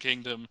Mushroom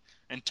Kingdom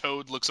and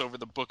Toad looks over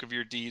the book of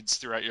your deeds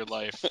throughout your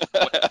life, what do you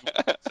want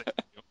to say to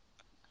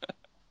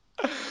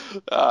you?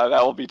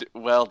 That will be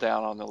well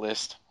down on the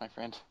list, my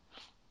friend.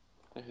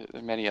 There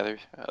are many other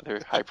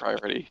high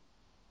priority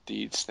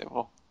deeds that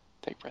will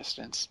take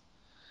precedence.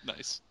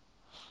 Nice.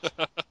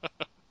 That's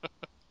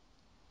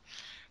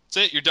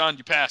it. You're done.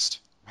 You passed.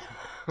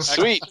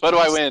 Sweet. What do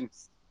I win?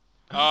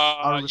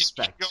 Our You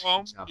respect. go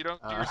home. You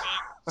don't do your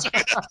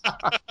thing.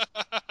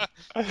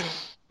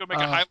 Go make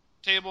a Highlander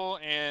table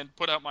and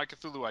put out my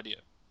Cthulhu idea.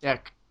 Yeah,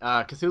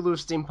 Cthulhu,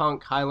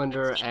 Steampunk,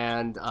 Highlander,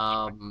 and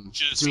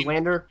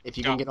Zoolander. If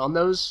you can get on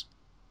those,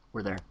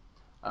 we're there.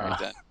 All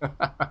right,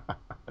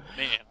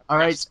 Man, all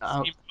right.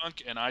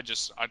 Steampunk and I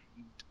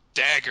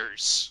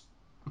daggers.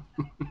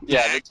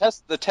 Yeah,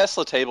 the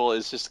Tesla table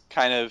is just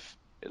kind of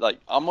like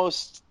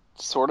almost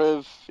sort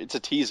of it's a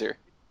teaser.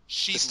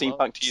 She the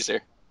steampunk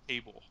teaser.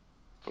 Table.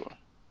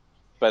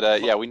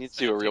 But yeah, we need to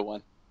do a real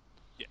one.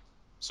 Yeah.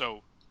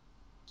 So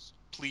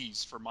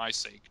please, for my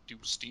sake, do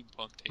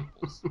steampunk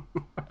tables.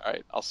 All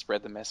right, I'll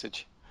spread the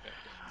message.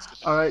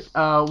 All right.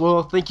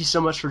 Well, thank you so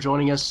much for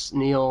joining us,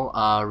 Neil.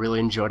 Really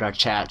enjoyed our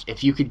chat.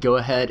 If you could go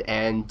ahead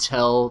and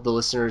tell the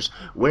listeners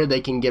where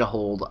they can get a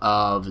hold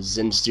of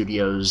Zen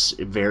Studios'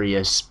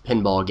 various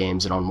pinball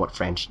games and on what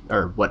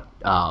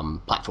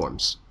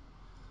platforms.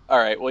 All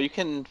right. Well, you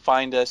can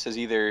find us as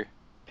either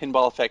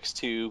Pinball Effects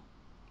 2,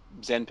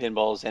 Zen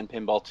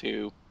Pinball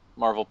 2,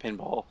 Marvel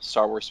Pinball,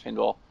 Star Wars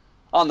Pinball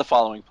on the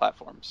following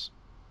platforms: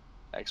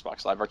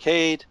 Xbox Live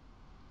Arcade,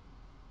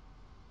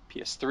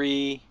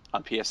 PS3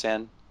 on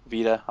PSN,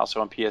 Vita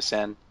also on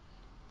PSN,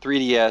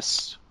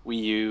 3DS,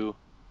 Wii U,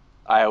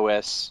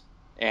 iOS,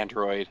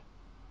 Android,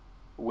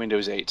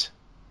 Windows 8.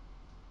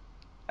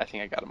 I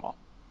think I got them all.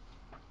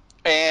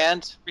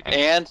 And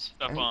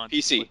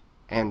PC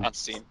and on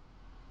Steam.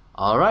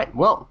 All right.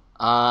 Well,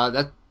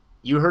 that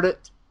you heard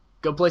it.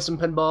 Go play some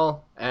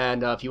pinball,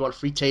 and if you want a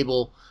free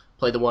table,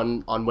 play the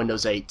one on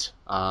Windows 8.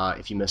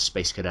 If you miss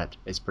Space Cadet,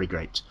 it's pretty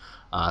great.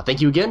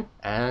 Thank you again,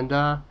 and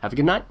have a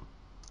good night.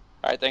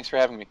 All right, thanks for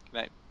having me. Good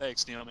night.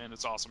 Thanks, Neil, man.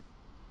 It's awesome.